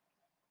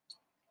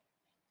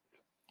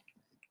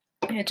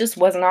it just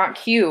was not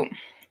cute.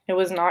 It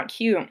was not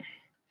cute.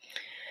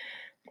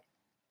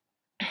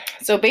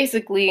 So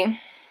basically,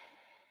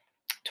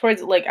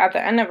 towards like at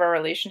the end of our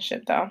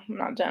relationship though, I'm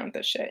not done with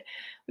this shit.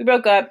 We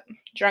broke up,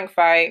 drunk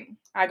fight,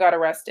 I got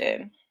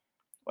arrested,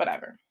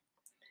 whatever.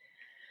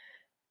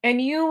 And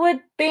you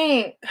would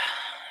think,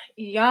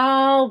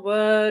 y'all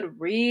would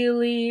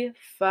really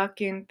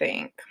fucking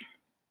think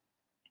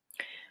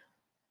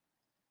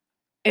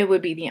it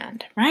would be the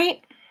end,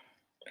 right?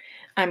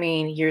 I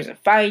mean, years of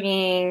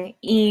fighting,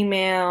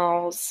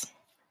 emails,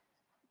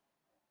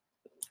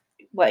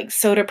 like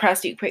so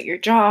depressed you quit your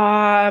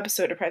job,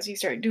 so depressed you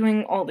start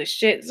doing all this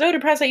shit, so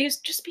depressed that you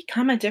just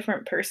become a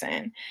different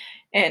person.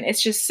 And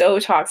it's just so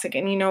toxic,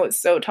 and it's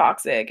so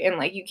toxic, and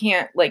like you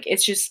can't, like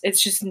it's just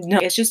no,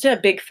 it's just a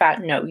big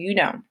fat no,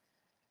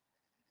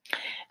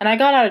 And I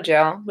got out of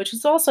jail, which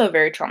was also a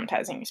very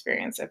traumatizing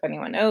experience, if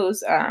anyone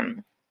knows.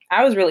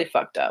 I was really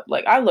fucked up.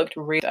 Like, I looked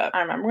really up. I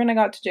remember when I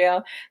got to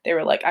jail, they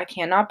were like, I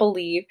cannot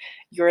believe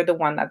you're the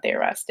one that they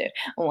arrested.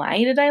 Why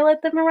did I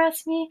let them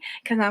arrest me?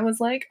 Because I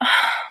was like,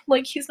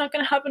 like, he's not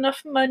going to have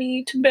enough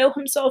money to bail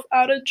himself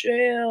out of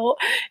jail.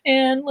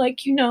 And,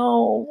 like,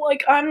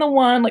 like, I'm the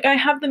one. Like, I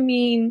have the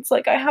means.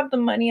 Like, I have the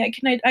money.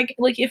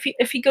 Like,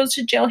 if he goes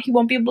to jail, he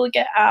won't be able to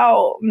get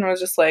out. And I was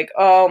just like,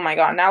 oh my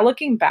God. Now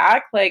looking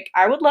back, like,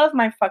 I would love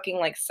my fucking,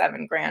 like,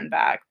 7 grand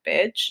back,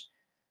 bitch.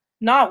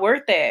 Not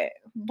worth it.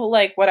 But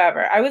like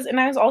whatever. I was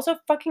also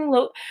fucking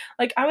low,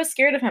 like I was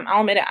scared of him.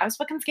 I'll admit it. I was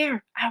fucking scared.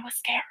 I was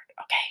scared.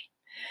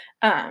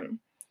 Okay.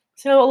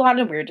 So a lot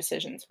of weird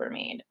decisions were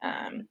made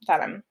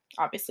that I'm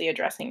obviously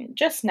addressing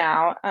just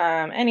now.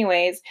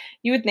 Anyways,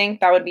 you would think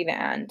that would be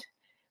the end.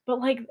 But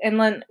like, and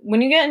then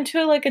when you get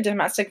into like a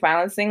domestic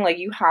violence thing, like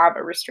you have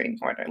a restraining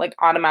order. Like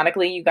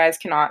automatically, you guys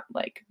cannot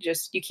like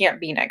you can't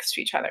be next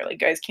to each other. Like you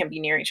guys can't be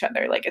near each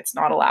other. Like it's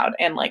not allowed.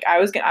 And like I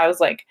was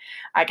like,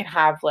 I can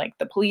have like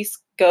the police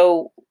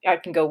go. I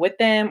can go with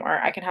them,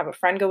 or I can have a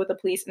friend go with the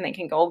police, and they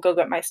can go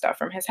get my stuff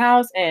from his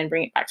house and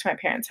bring it back to my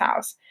parents'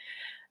 house.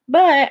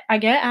 But I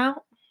get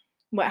out.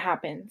 What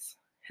happens?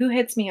 Who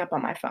hits me up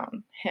on my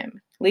phone?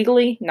 Him.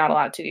 Legally, not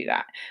allowed to do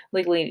that.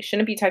 Legally,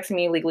 shouldn't be texting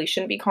me. Legally,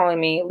 shouldn't be calling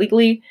me.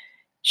 Legally,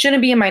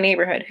 shouldn't be in my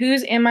neighborhood.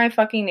 Who's in my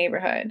fucking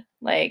neighborhood?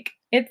 Like,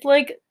 it's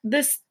like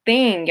this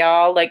thing,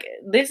 y'all. Like,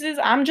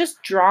 I'm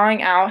just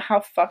drawing out how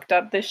fucked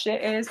up this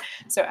shit is.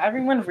 So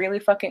everyone really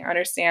fucking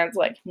understands,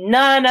 like,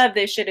 none of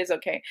this shit is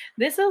okay.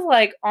 This is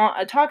like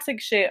a toxic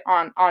shit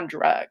on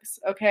drugs,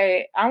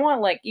 okay? I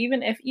want, like,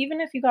 even if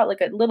you got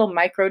like a little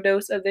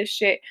microdose of this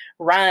shit,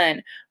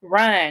 run,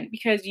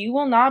 because you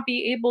will not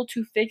be able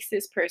to fix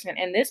this person.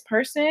 And this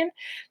person,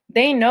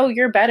 they know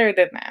you're better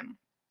than them.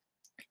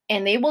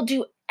 And they will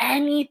do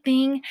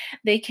anything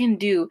they can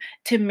do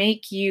to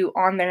make you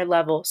on their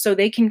level so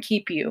they can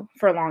keep you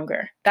for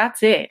longer.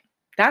 That's it.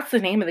 That's the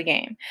name of the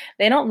game.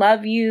 They don't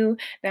love you.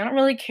 They don't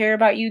really care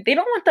about you. They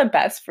don't want the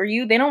best for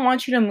you. They don't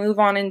want you to move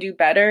on and do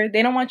better.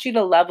 They don't want you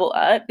to level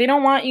up. They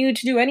don't want you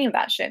to do any of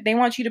that shit. They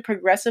want you to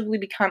progressively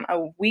become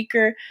a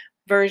weaker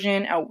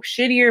version, a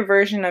shittier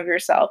version of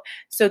yourself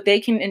so they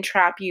can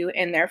entrap you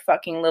in their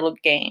fucking little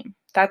game.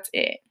 That's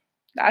it.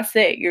 That's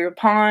it. You're a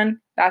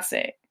pawn. That's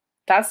it.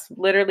 That's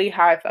literally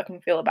how I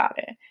fucking feel about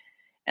it.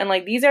 And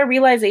like these are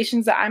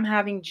realizations that I'm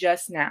having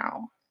just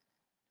now.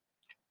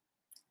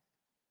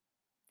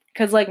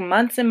 Cause like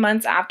months and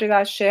months after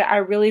that shit, I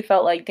really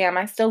felt like, damn,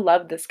 I still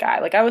love this guy.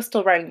 Like I was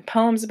still writing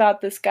poems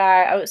about this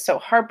guy. I was so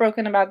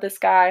heartbroken about this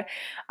guy.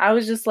 I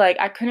was just like,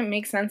 I couldn't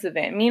make sense of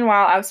it.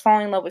 Meanwhile, I was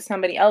falling in love with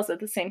somebody else at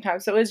the same time.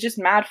 So it was just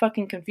mad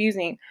fucking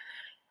confusing.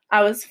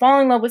 I was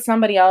falling in love with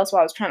somebody else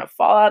while I was trying to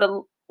fall out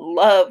of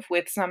love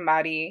with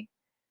somebody.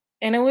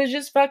 And it was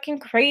just fucking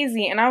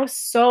crazy. And I was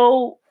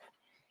so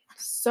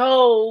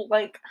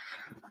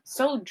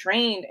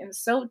drained and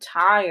so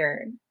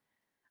tired.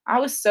 I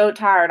was so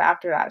tired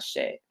after that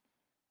shit.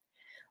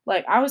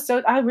 Like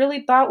I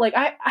really thought like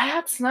I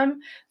had some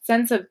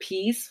sense of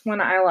peace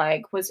when I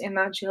like was in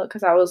that jail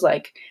because I was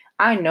like,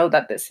 I know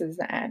that this is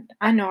the end.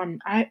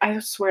 I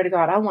swear to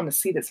God, I want to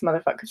see this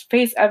motherfucker's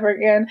face ever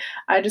again.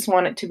 I just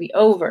want it to be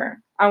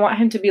over. I want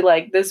him to be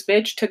like, this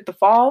bitch took the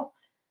fall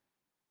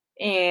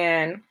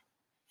and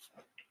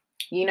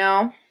you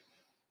know,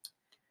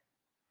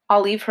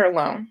 I'll leave her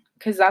alone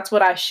because that's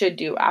what I should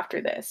do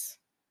after this.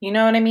 You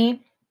know what I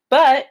mean?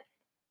 But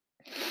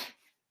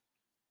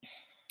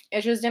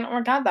it just didn't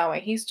work out that way.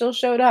 He still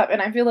showed up,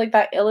 and I feel like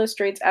that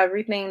illustrates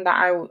everything that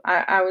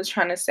I was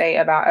trying to say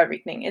about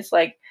everything. It's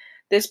like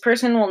this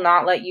person will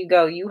not let you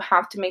go. You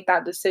have to make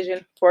that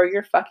decision for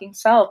your fucking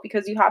self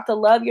because you have to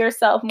love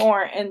yourself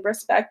more and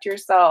respect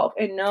yourself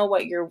and know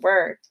what you're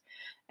worth.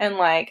 And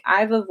like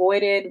I've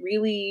avoided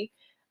really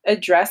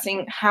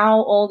addressing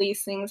how all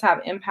these things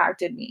have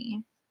impacted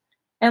me.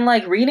 And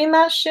like reading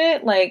that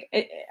shit, like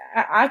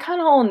I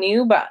kind of all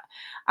knew, but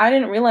I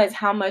didn't realize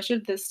how much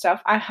of this stuff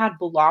I had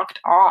blocked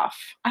off.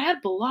 I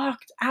had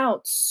blocked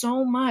out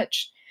so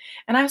much.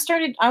 And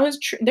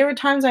there were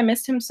times I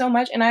missed him so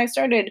much, and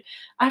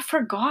I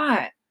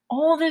forgot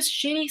all this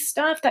shitty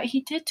stuff that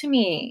he did to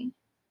me.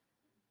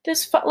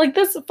 This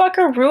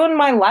fucker ruined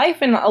my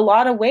life in a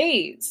lot of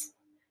ways.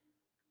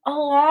 A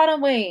lot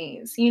of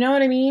ways. You know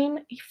what I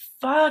mean? You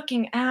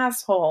fucking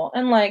asshole.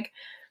 And like,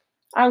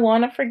 I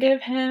want to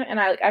forgive him, and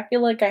I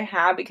feel like I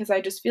have because I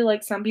just feel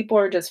like some people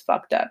are just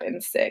fucked up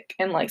and sick,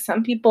 and like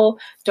some people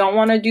don't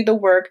want to do the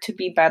work to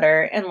be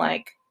better, and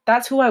like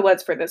that's who I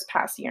was for this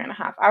past year and a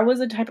half. I was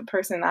the type of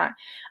person that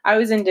I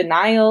was in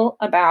denial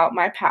about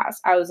my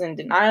past. I was in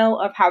denial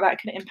of how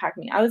that could impact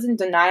me. I was in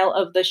denial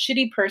of the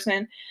shitty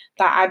person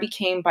that I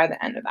became by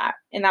the end of that,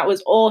 and that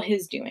was all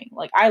his doing.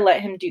 Like I let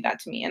him do that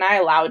to me, and I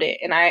allowed it,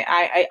 and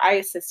I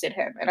assisted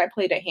him, and I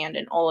played a hand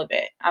in all of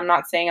it. I'm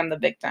not saying I'm the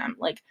victim.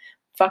 Like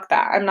fuck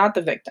that. I'm not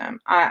the victim.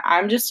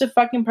 I'm just a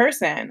fucking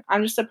person.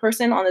 I'm just a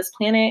person on this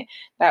planet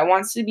that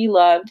wants to be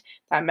loved,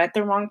 that met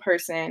the wrong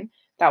person,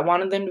 that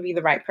wanted them to be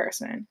the right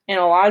person. And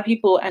a lot of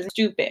people are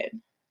stupid.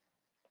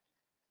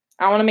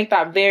 I want to make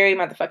that very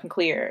motherfucking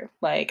clear.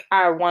 Like,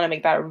 I want to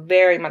make that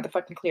very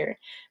motherfucking clear.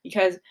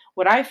 Because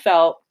what I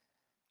felt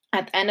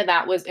at the end of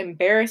that was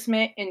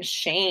embarrassment and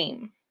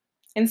shame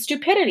and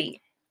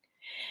stupidity.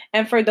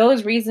 And for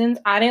those reasons,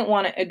 I didn't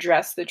want to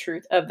address the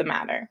truth of the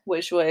matter,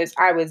 which was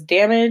I was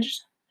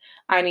damaged,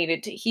 I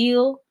needed to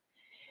heal,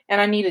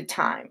 and I needed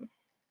time.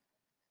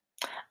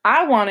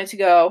 I wanted to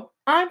go,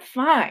 I'm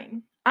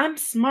fine. I'm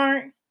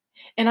smart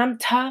and I'm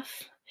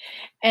tough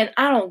and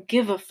I don't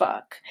give a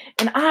fuck.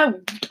 And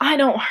I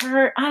don't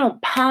hurt, I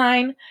don't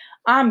pine.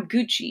 I'm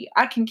Gucci.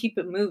 I can keep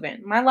it moving.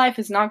 My life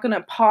is not going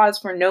to pause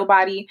for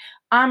nobody.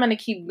 I'm going to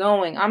keep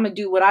going. I'm going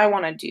to do what I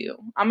want to do.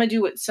 I'm going to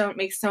do what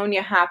makes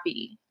Sonia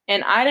happy.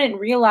 And I didn't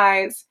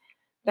realize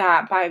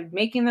that by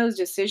making those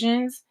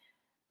decisions,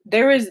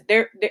 I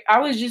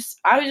was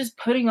just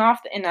putting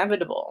off the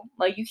inevitable.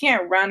 Like you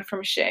can't run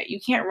from shit. You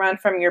can't run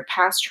from your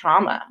past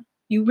trauma.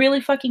 You really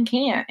fucking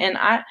can't. And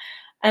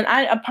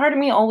a part of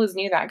me always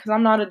knew that because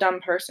I'm not a dumb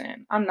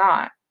person. I'm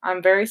not.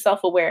 I'm very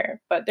self-aware.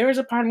 But there was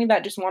a part of me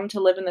that just wanted to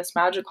live in this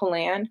magical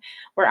land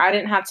where I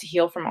didn't have to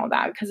heal from all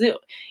that. Because and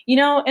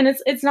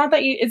it's not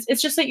that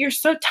it's just that you're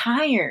so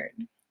tired.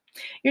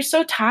 You're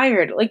so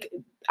tired. Like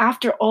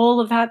after all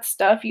of that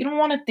stuff, you don't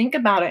want to think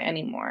about it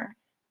anymore.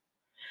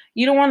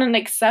 You don't want to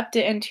accept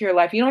it into your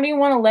life. You don't even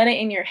want to let it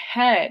in your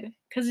head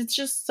because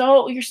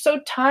you're so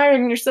tired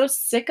and you're so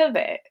sick of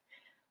it.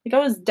 Like I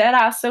was dead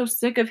ass so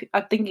sick of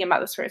thinking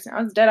about this person.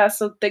 I was dead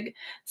ass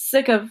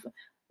sick of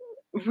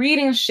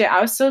reading shit.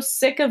 I was so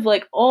sick of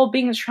like all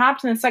being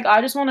trapped in this. Like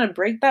I just want to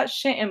break that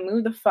shit and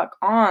move the fuck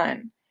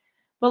on.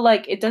 But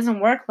like it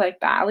doesn't work like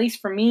that. At least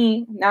for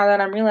me, now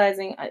that I'm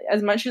realizing,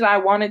 as much as I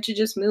wanted to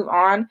just move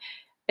on,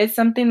 it's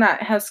something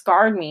that has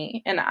scarred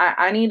me and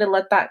I need to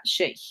let that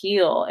shit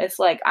heal. It's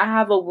like I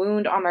have a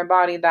wound on my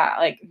body that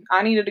like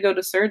I needed to go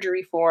to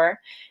surgery for,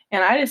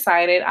 and I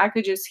decided I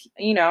could just,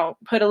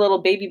 put a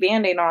little baby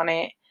band-aid on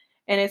it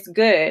and it's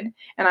good.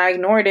 And I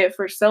ignored it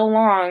for so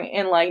long,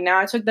 and like now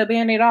I took the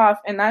band-aid off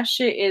and that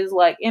shit is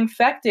like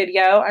infected,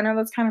 yo. I know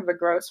that's kind of a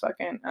gross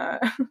fucking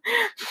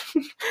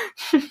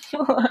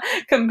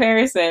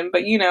comparison,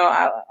 but you know,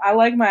 I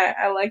like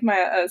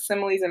my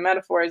similes and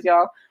metaphors,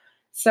 y'all.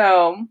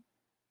 So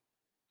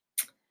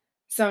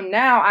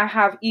now I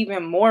have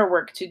even more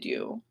work to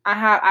do.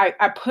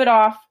 I put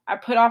off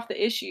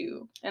the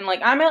issue, and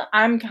like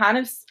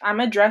I'm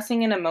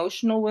addressing an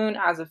emotional wound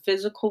as a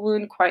physical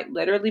wound, quite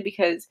literally,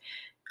 because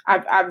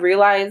I've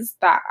realized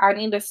that I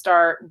need to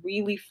start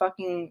really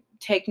fucking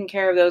taking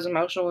care of those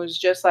emotional wounds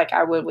just like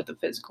I would with a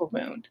physical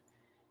wound.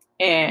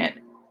 And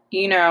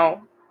you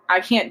know,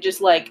 I can't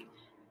just like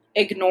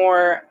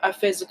ignore a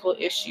physical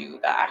issue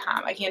that I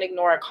have. I can't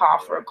ignore a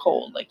cough or a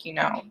cold, like, you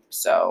know.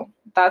 So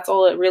that's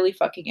all it really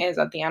fucking is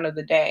at the end of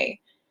the day.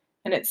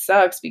 And it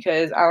sucks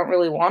because I don't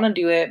really want to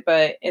do it,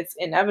 but it's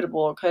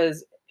inevitable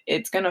because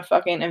it's gonna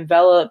fucking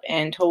envelop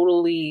and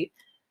totally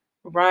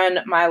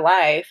run my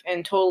life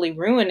and totally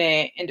ruin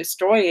it and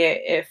destroy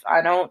it if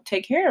I don't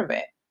take care of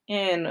it.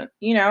 And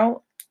you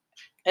know,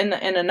 in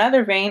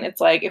another vein,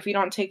 it's like if you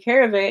don't take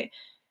care of it,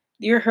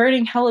 you're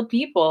hurting hella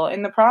people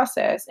in the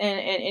process,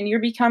 and you're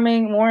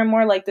becoming more and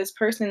more like this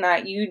person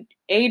that you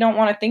A, don't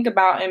want to think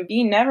about, and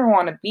B, never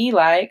want to be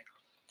like.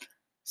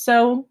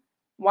 So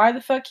why the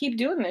fuck keep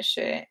doing this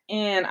shit?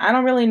 And I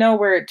don't really know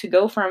where to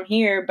go from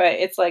here, but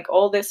it's like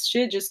all this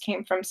shit just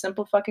came from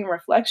simple fucking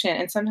reflection,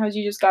 and sometimes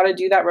you just got to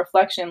do that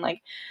reflection.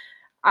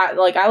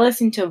 I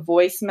listen to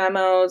voice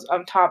memos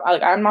on top.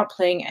 Like I'm not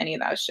playing any of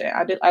that shit.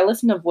 I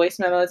listen to voice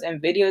memos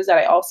and videos that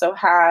I also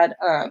had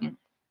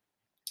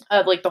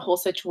of like the whole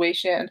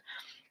situation.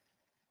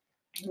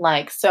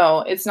 Like, so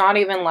it's not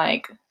even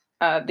like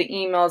the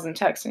emails and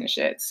texts and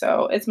shit.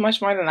 So it's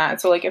much more than that.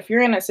 So like if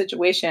you're in a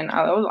situation,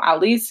 at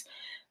least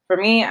for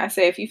me, I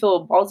say if you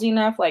feel ballsy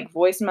enough, like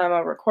voice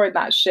memo, record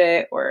that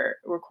shit or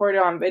record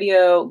it on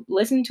video,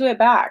 listen to it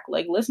back.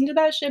 Like listen to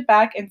that shit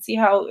back and see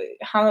how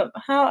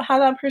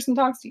that person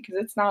talks to you, because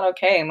it's not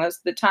okay most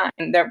of the time.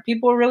 And there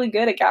people are really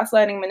good at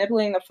gaslighting,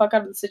 manipulating the fuck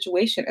out of the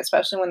situation,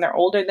 especially when they're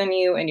older than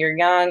you and you're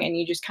young and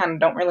you just kind of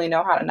don't really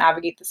know how to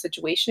navigate the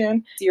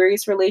situation.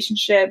 Serious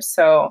relationships.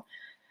 So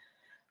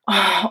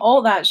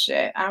all that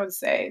shit, I would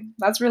say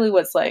that's really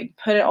what's like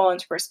put it all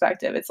into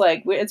perspective. It's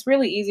like it's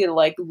really easy to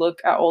like look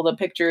at all the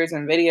pictures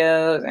and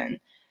videos and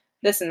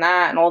this and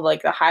that and all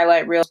like the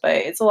highlight reels, but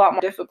it's a lot more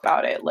difficult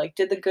about it. Like,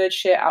 did the good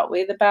shit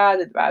outweigh the bad?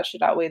 Did the bad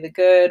shit outweigh the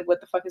good? What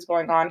the fuck is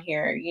going on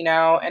here? You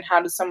know, and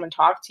how does someone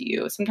talk to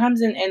you?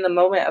 Sometimes in the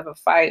moment of a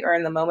fight or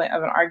in the moment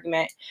of an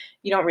argument,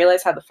 you don't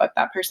realize how the fuck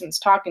that person's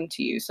talking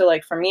to you. So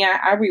like for me,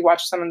 I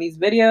rewatched some of these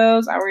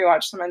videos, I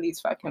rewatched some of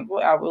these I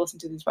will listen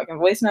to these fucking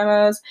voice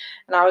memos,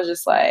 and I was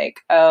just like,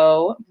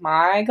 oh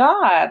my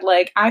God,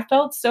 like I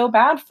felt so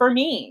bad for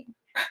me.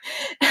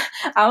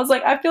 I was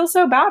like, I feel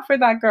so bad for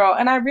that girl.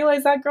 And I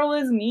realized that girl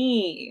is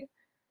me.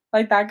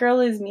 Like, that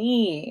girl is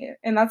me.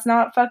 And that's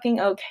not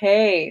fucking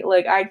okay.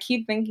 Like, I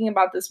keep thinking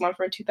about this one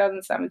from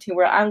 2017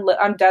 where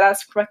I'm dead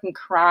ass fucking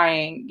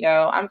crying,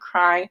 yo. I'm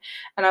crying.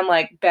 And I'm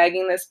like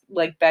begging this,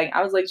 like, begging.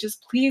 I was like,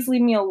 just please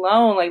leave me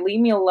alone. Like, leave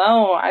me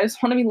alone. I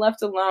just want to be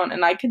left alone.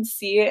 And I could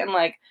see it and,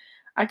 like,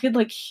 I could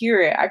like hear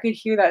it. I could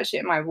hear that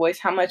shit in my voice,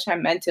 how much I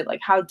meant it, like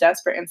how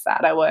desperate and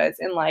sad I was.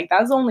 And like that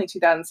was only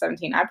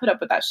 2017. I put up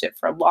with that shit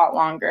for a lot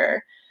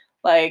longer.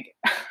 Like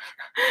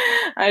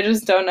I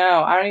just don't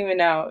know. I don't even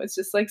know. It's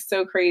just like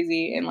so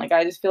crazy. And like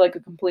I just feel like a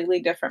completely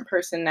different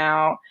person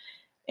now.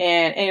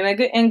 And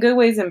in good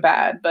ways and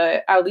bad,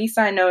 but at least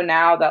I know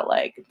now that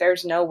like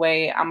there's no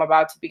way I'm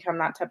about to become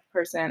that type of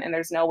person, and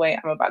there's no way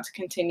I'm about to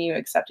continue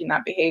accepting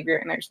that behavior,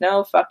 and there's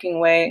no fucking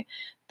way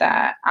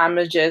that I'm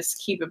gonna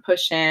just keep it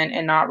pushing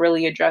and not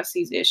really address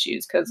these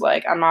issues, because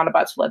like I'm not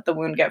about to let the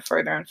wound get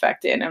further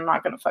infected, and I'm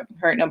not gonna fucking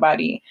hurt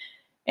nobody.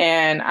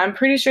 And I'm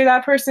pretty sure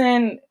that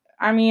person,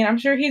 I mean, I'm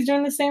sure he's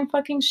doing the same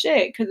fucking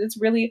shit, because it's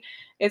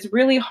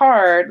really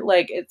hard.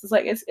 Like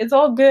it's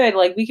all good.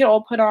 Like we could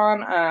all put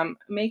on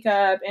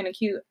makeup and a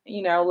cute,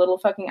 you know, little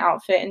fucking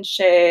outfit and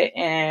shit,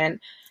 and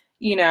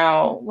you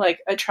know, like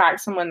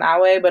attract someone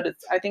that way. But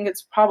I think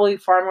it's probably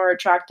far more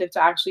attractive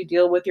to actually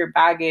deal with your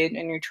baggage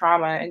and your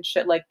trauma and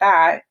shit like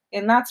that.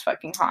 And that's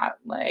fucking hot.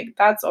 Like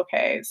that's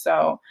okay.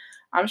 So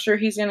I'm sure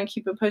he's gonna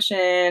keep it pushing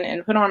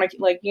and put on a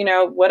like, you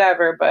know,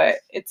 whatever. But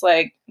it's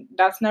like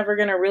that's never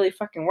gonna really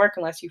fucking work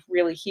unless you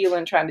really heal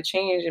and try to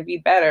change and be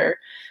better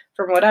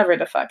from whatever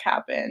the fuck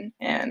happened.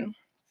 And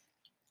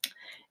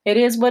it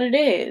is what it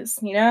is,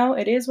 you know?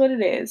 It is what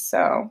it is.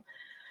 So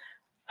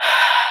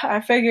I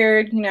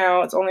figured, you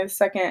know, it's only the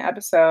second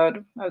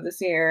episode of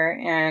this year,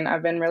 and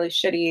I've been really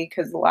shitty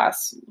because the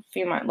last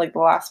few months, like the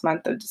last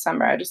month of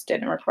December, I just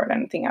didn't record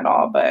anything at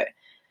all. But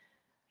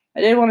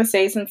I did want to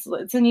say, since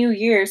it's a new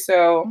year,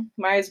 so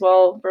might as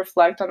well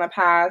reflect on the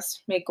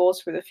past, make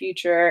goals for the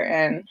future,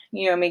 and,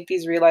 you know, make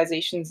these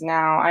realizations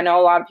now. I know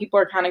a lot of people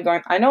are kind of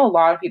going, I know a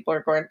lot of people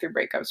are going through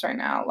breakups right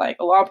now. Like,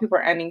 a lot of people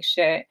are ending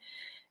shit.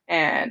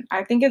 And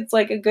I think it's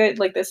like a good,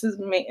 like, this is,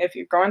 if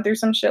you're going through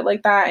some shit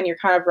like that and you're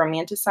kind of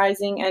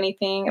romanticizing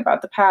anything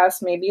about the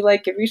past, maybe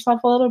like give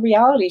yourself a little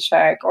reality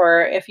check.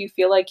 Or if you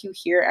feel like you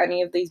hear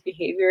any of these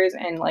behaviors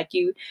and like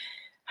you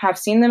have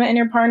seen them in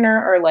your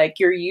partner, or like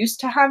you're used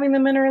to having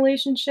them in a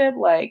relationship,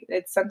 like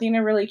it's something to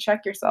really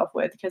check yourself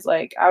with. Because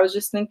like I was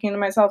just thinking to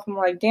myself, I'm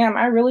like, damn,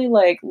 I really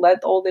like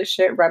let all this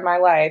shit run my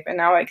life, and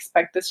now I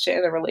expect this shit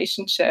in a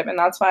relationship. And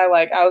that's why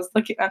like I was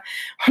looking at,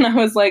 when I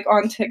was like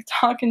on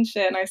TikTok and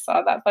shit and I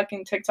saw that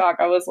fucking TikTok,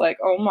 I was like,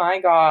 oh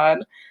my god,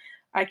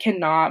 I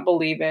cannot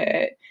believe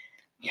it.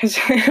 Because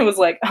it was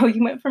like, oh,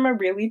 you went from a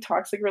really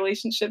toxic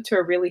relationship to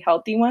a really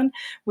healthy one.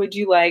 Would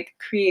you like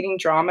creating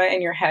drama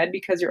in your head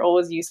because you're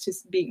always used to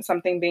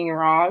being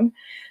wrong,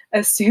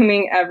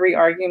 assuming every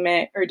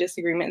argument or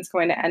disagreement is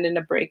going to end in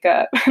a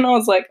breakup? And I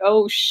was like,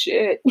 oh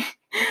shit.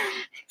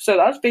 So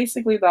that's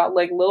basically that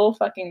like little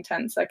fucking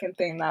 10-second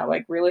thing that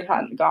like really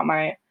hadn't got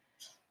my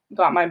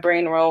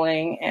brain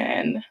rolling,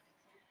 and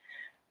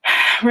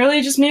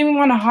really just made me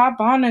want to hop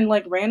on and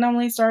like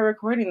randomly start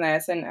recording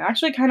this. And it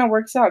actually kind of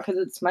works out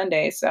because it's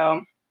Monday.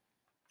 So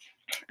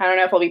I don't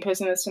know if I'll be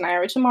posting this tonight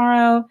or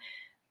tomorrow,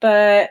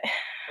 but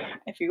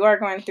if you are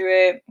going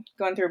through it,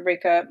 going through a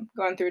breakup,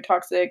 going through a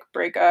toxic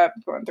breakup,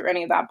 going through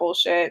any of that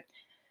bullshit,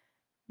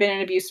 been in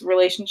an abusive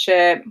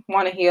relationship,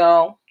 want to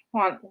heal,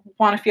 want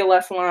to feel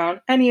less alone,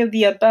 any of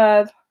the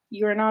above,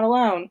 you are not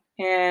alone.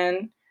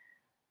 And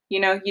you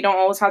know, you don't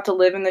always have to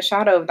live in the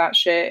shadow of that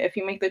shit. If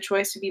you make the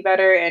choice to be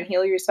better and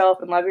heal yourself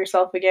and love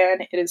yourself again,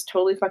 it is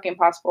totally fucking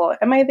possible.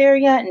 Am I there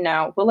yet?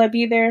 No. Will I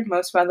be there?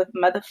 Most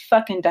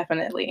motherfucking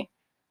definitely.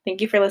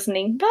 Thank you for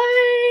listening.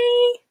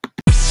 Bye.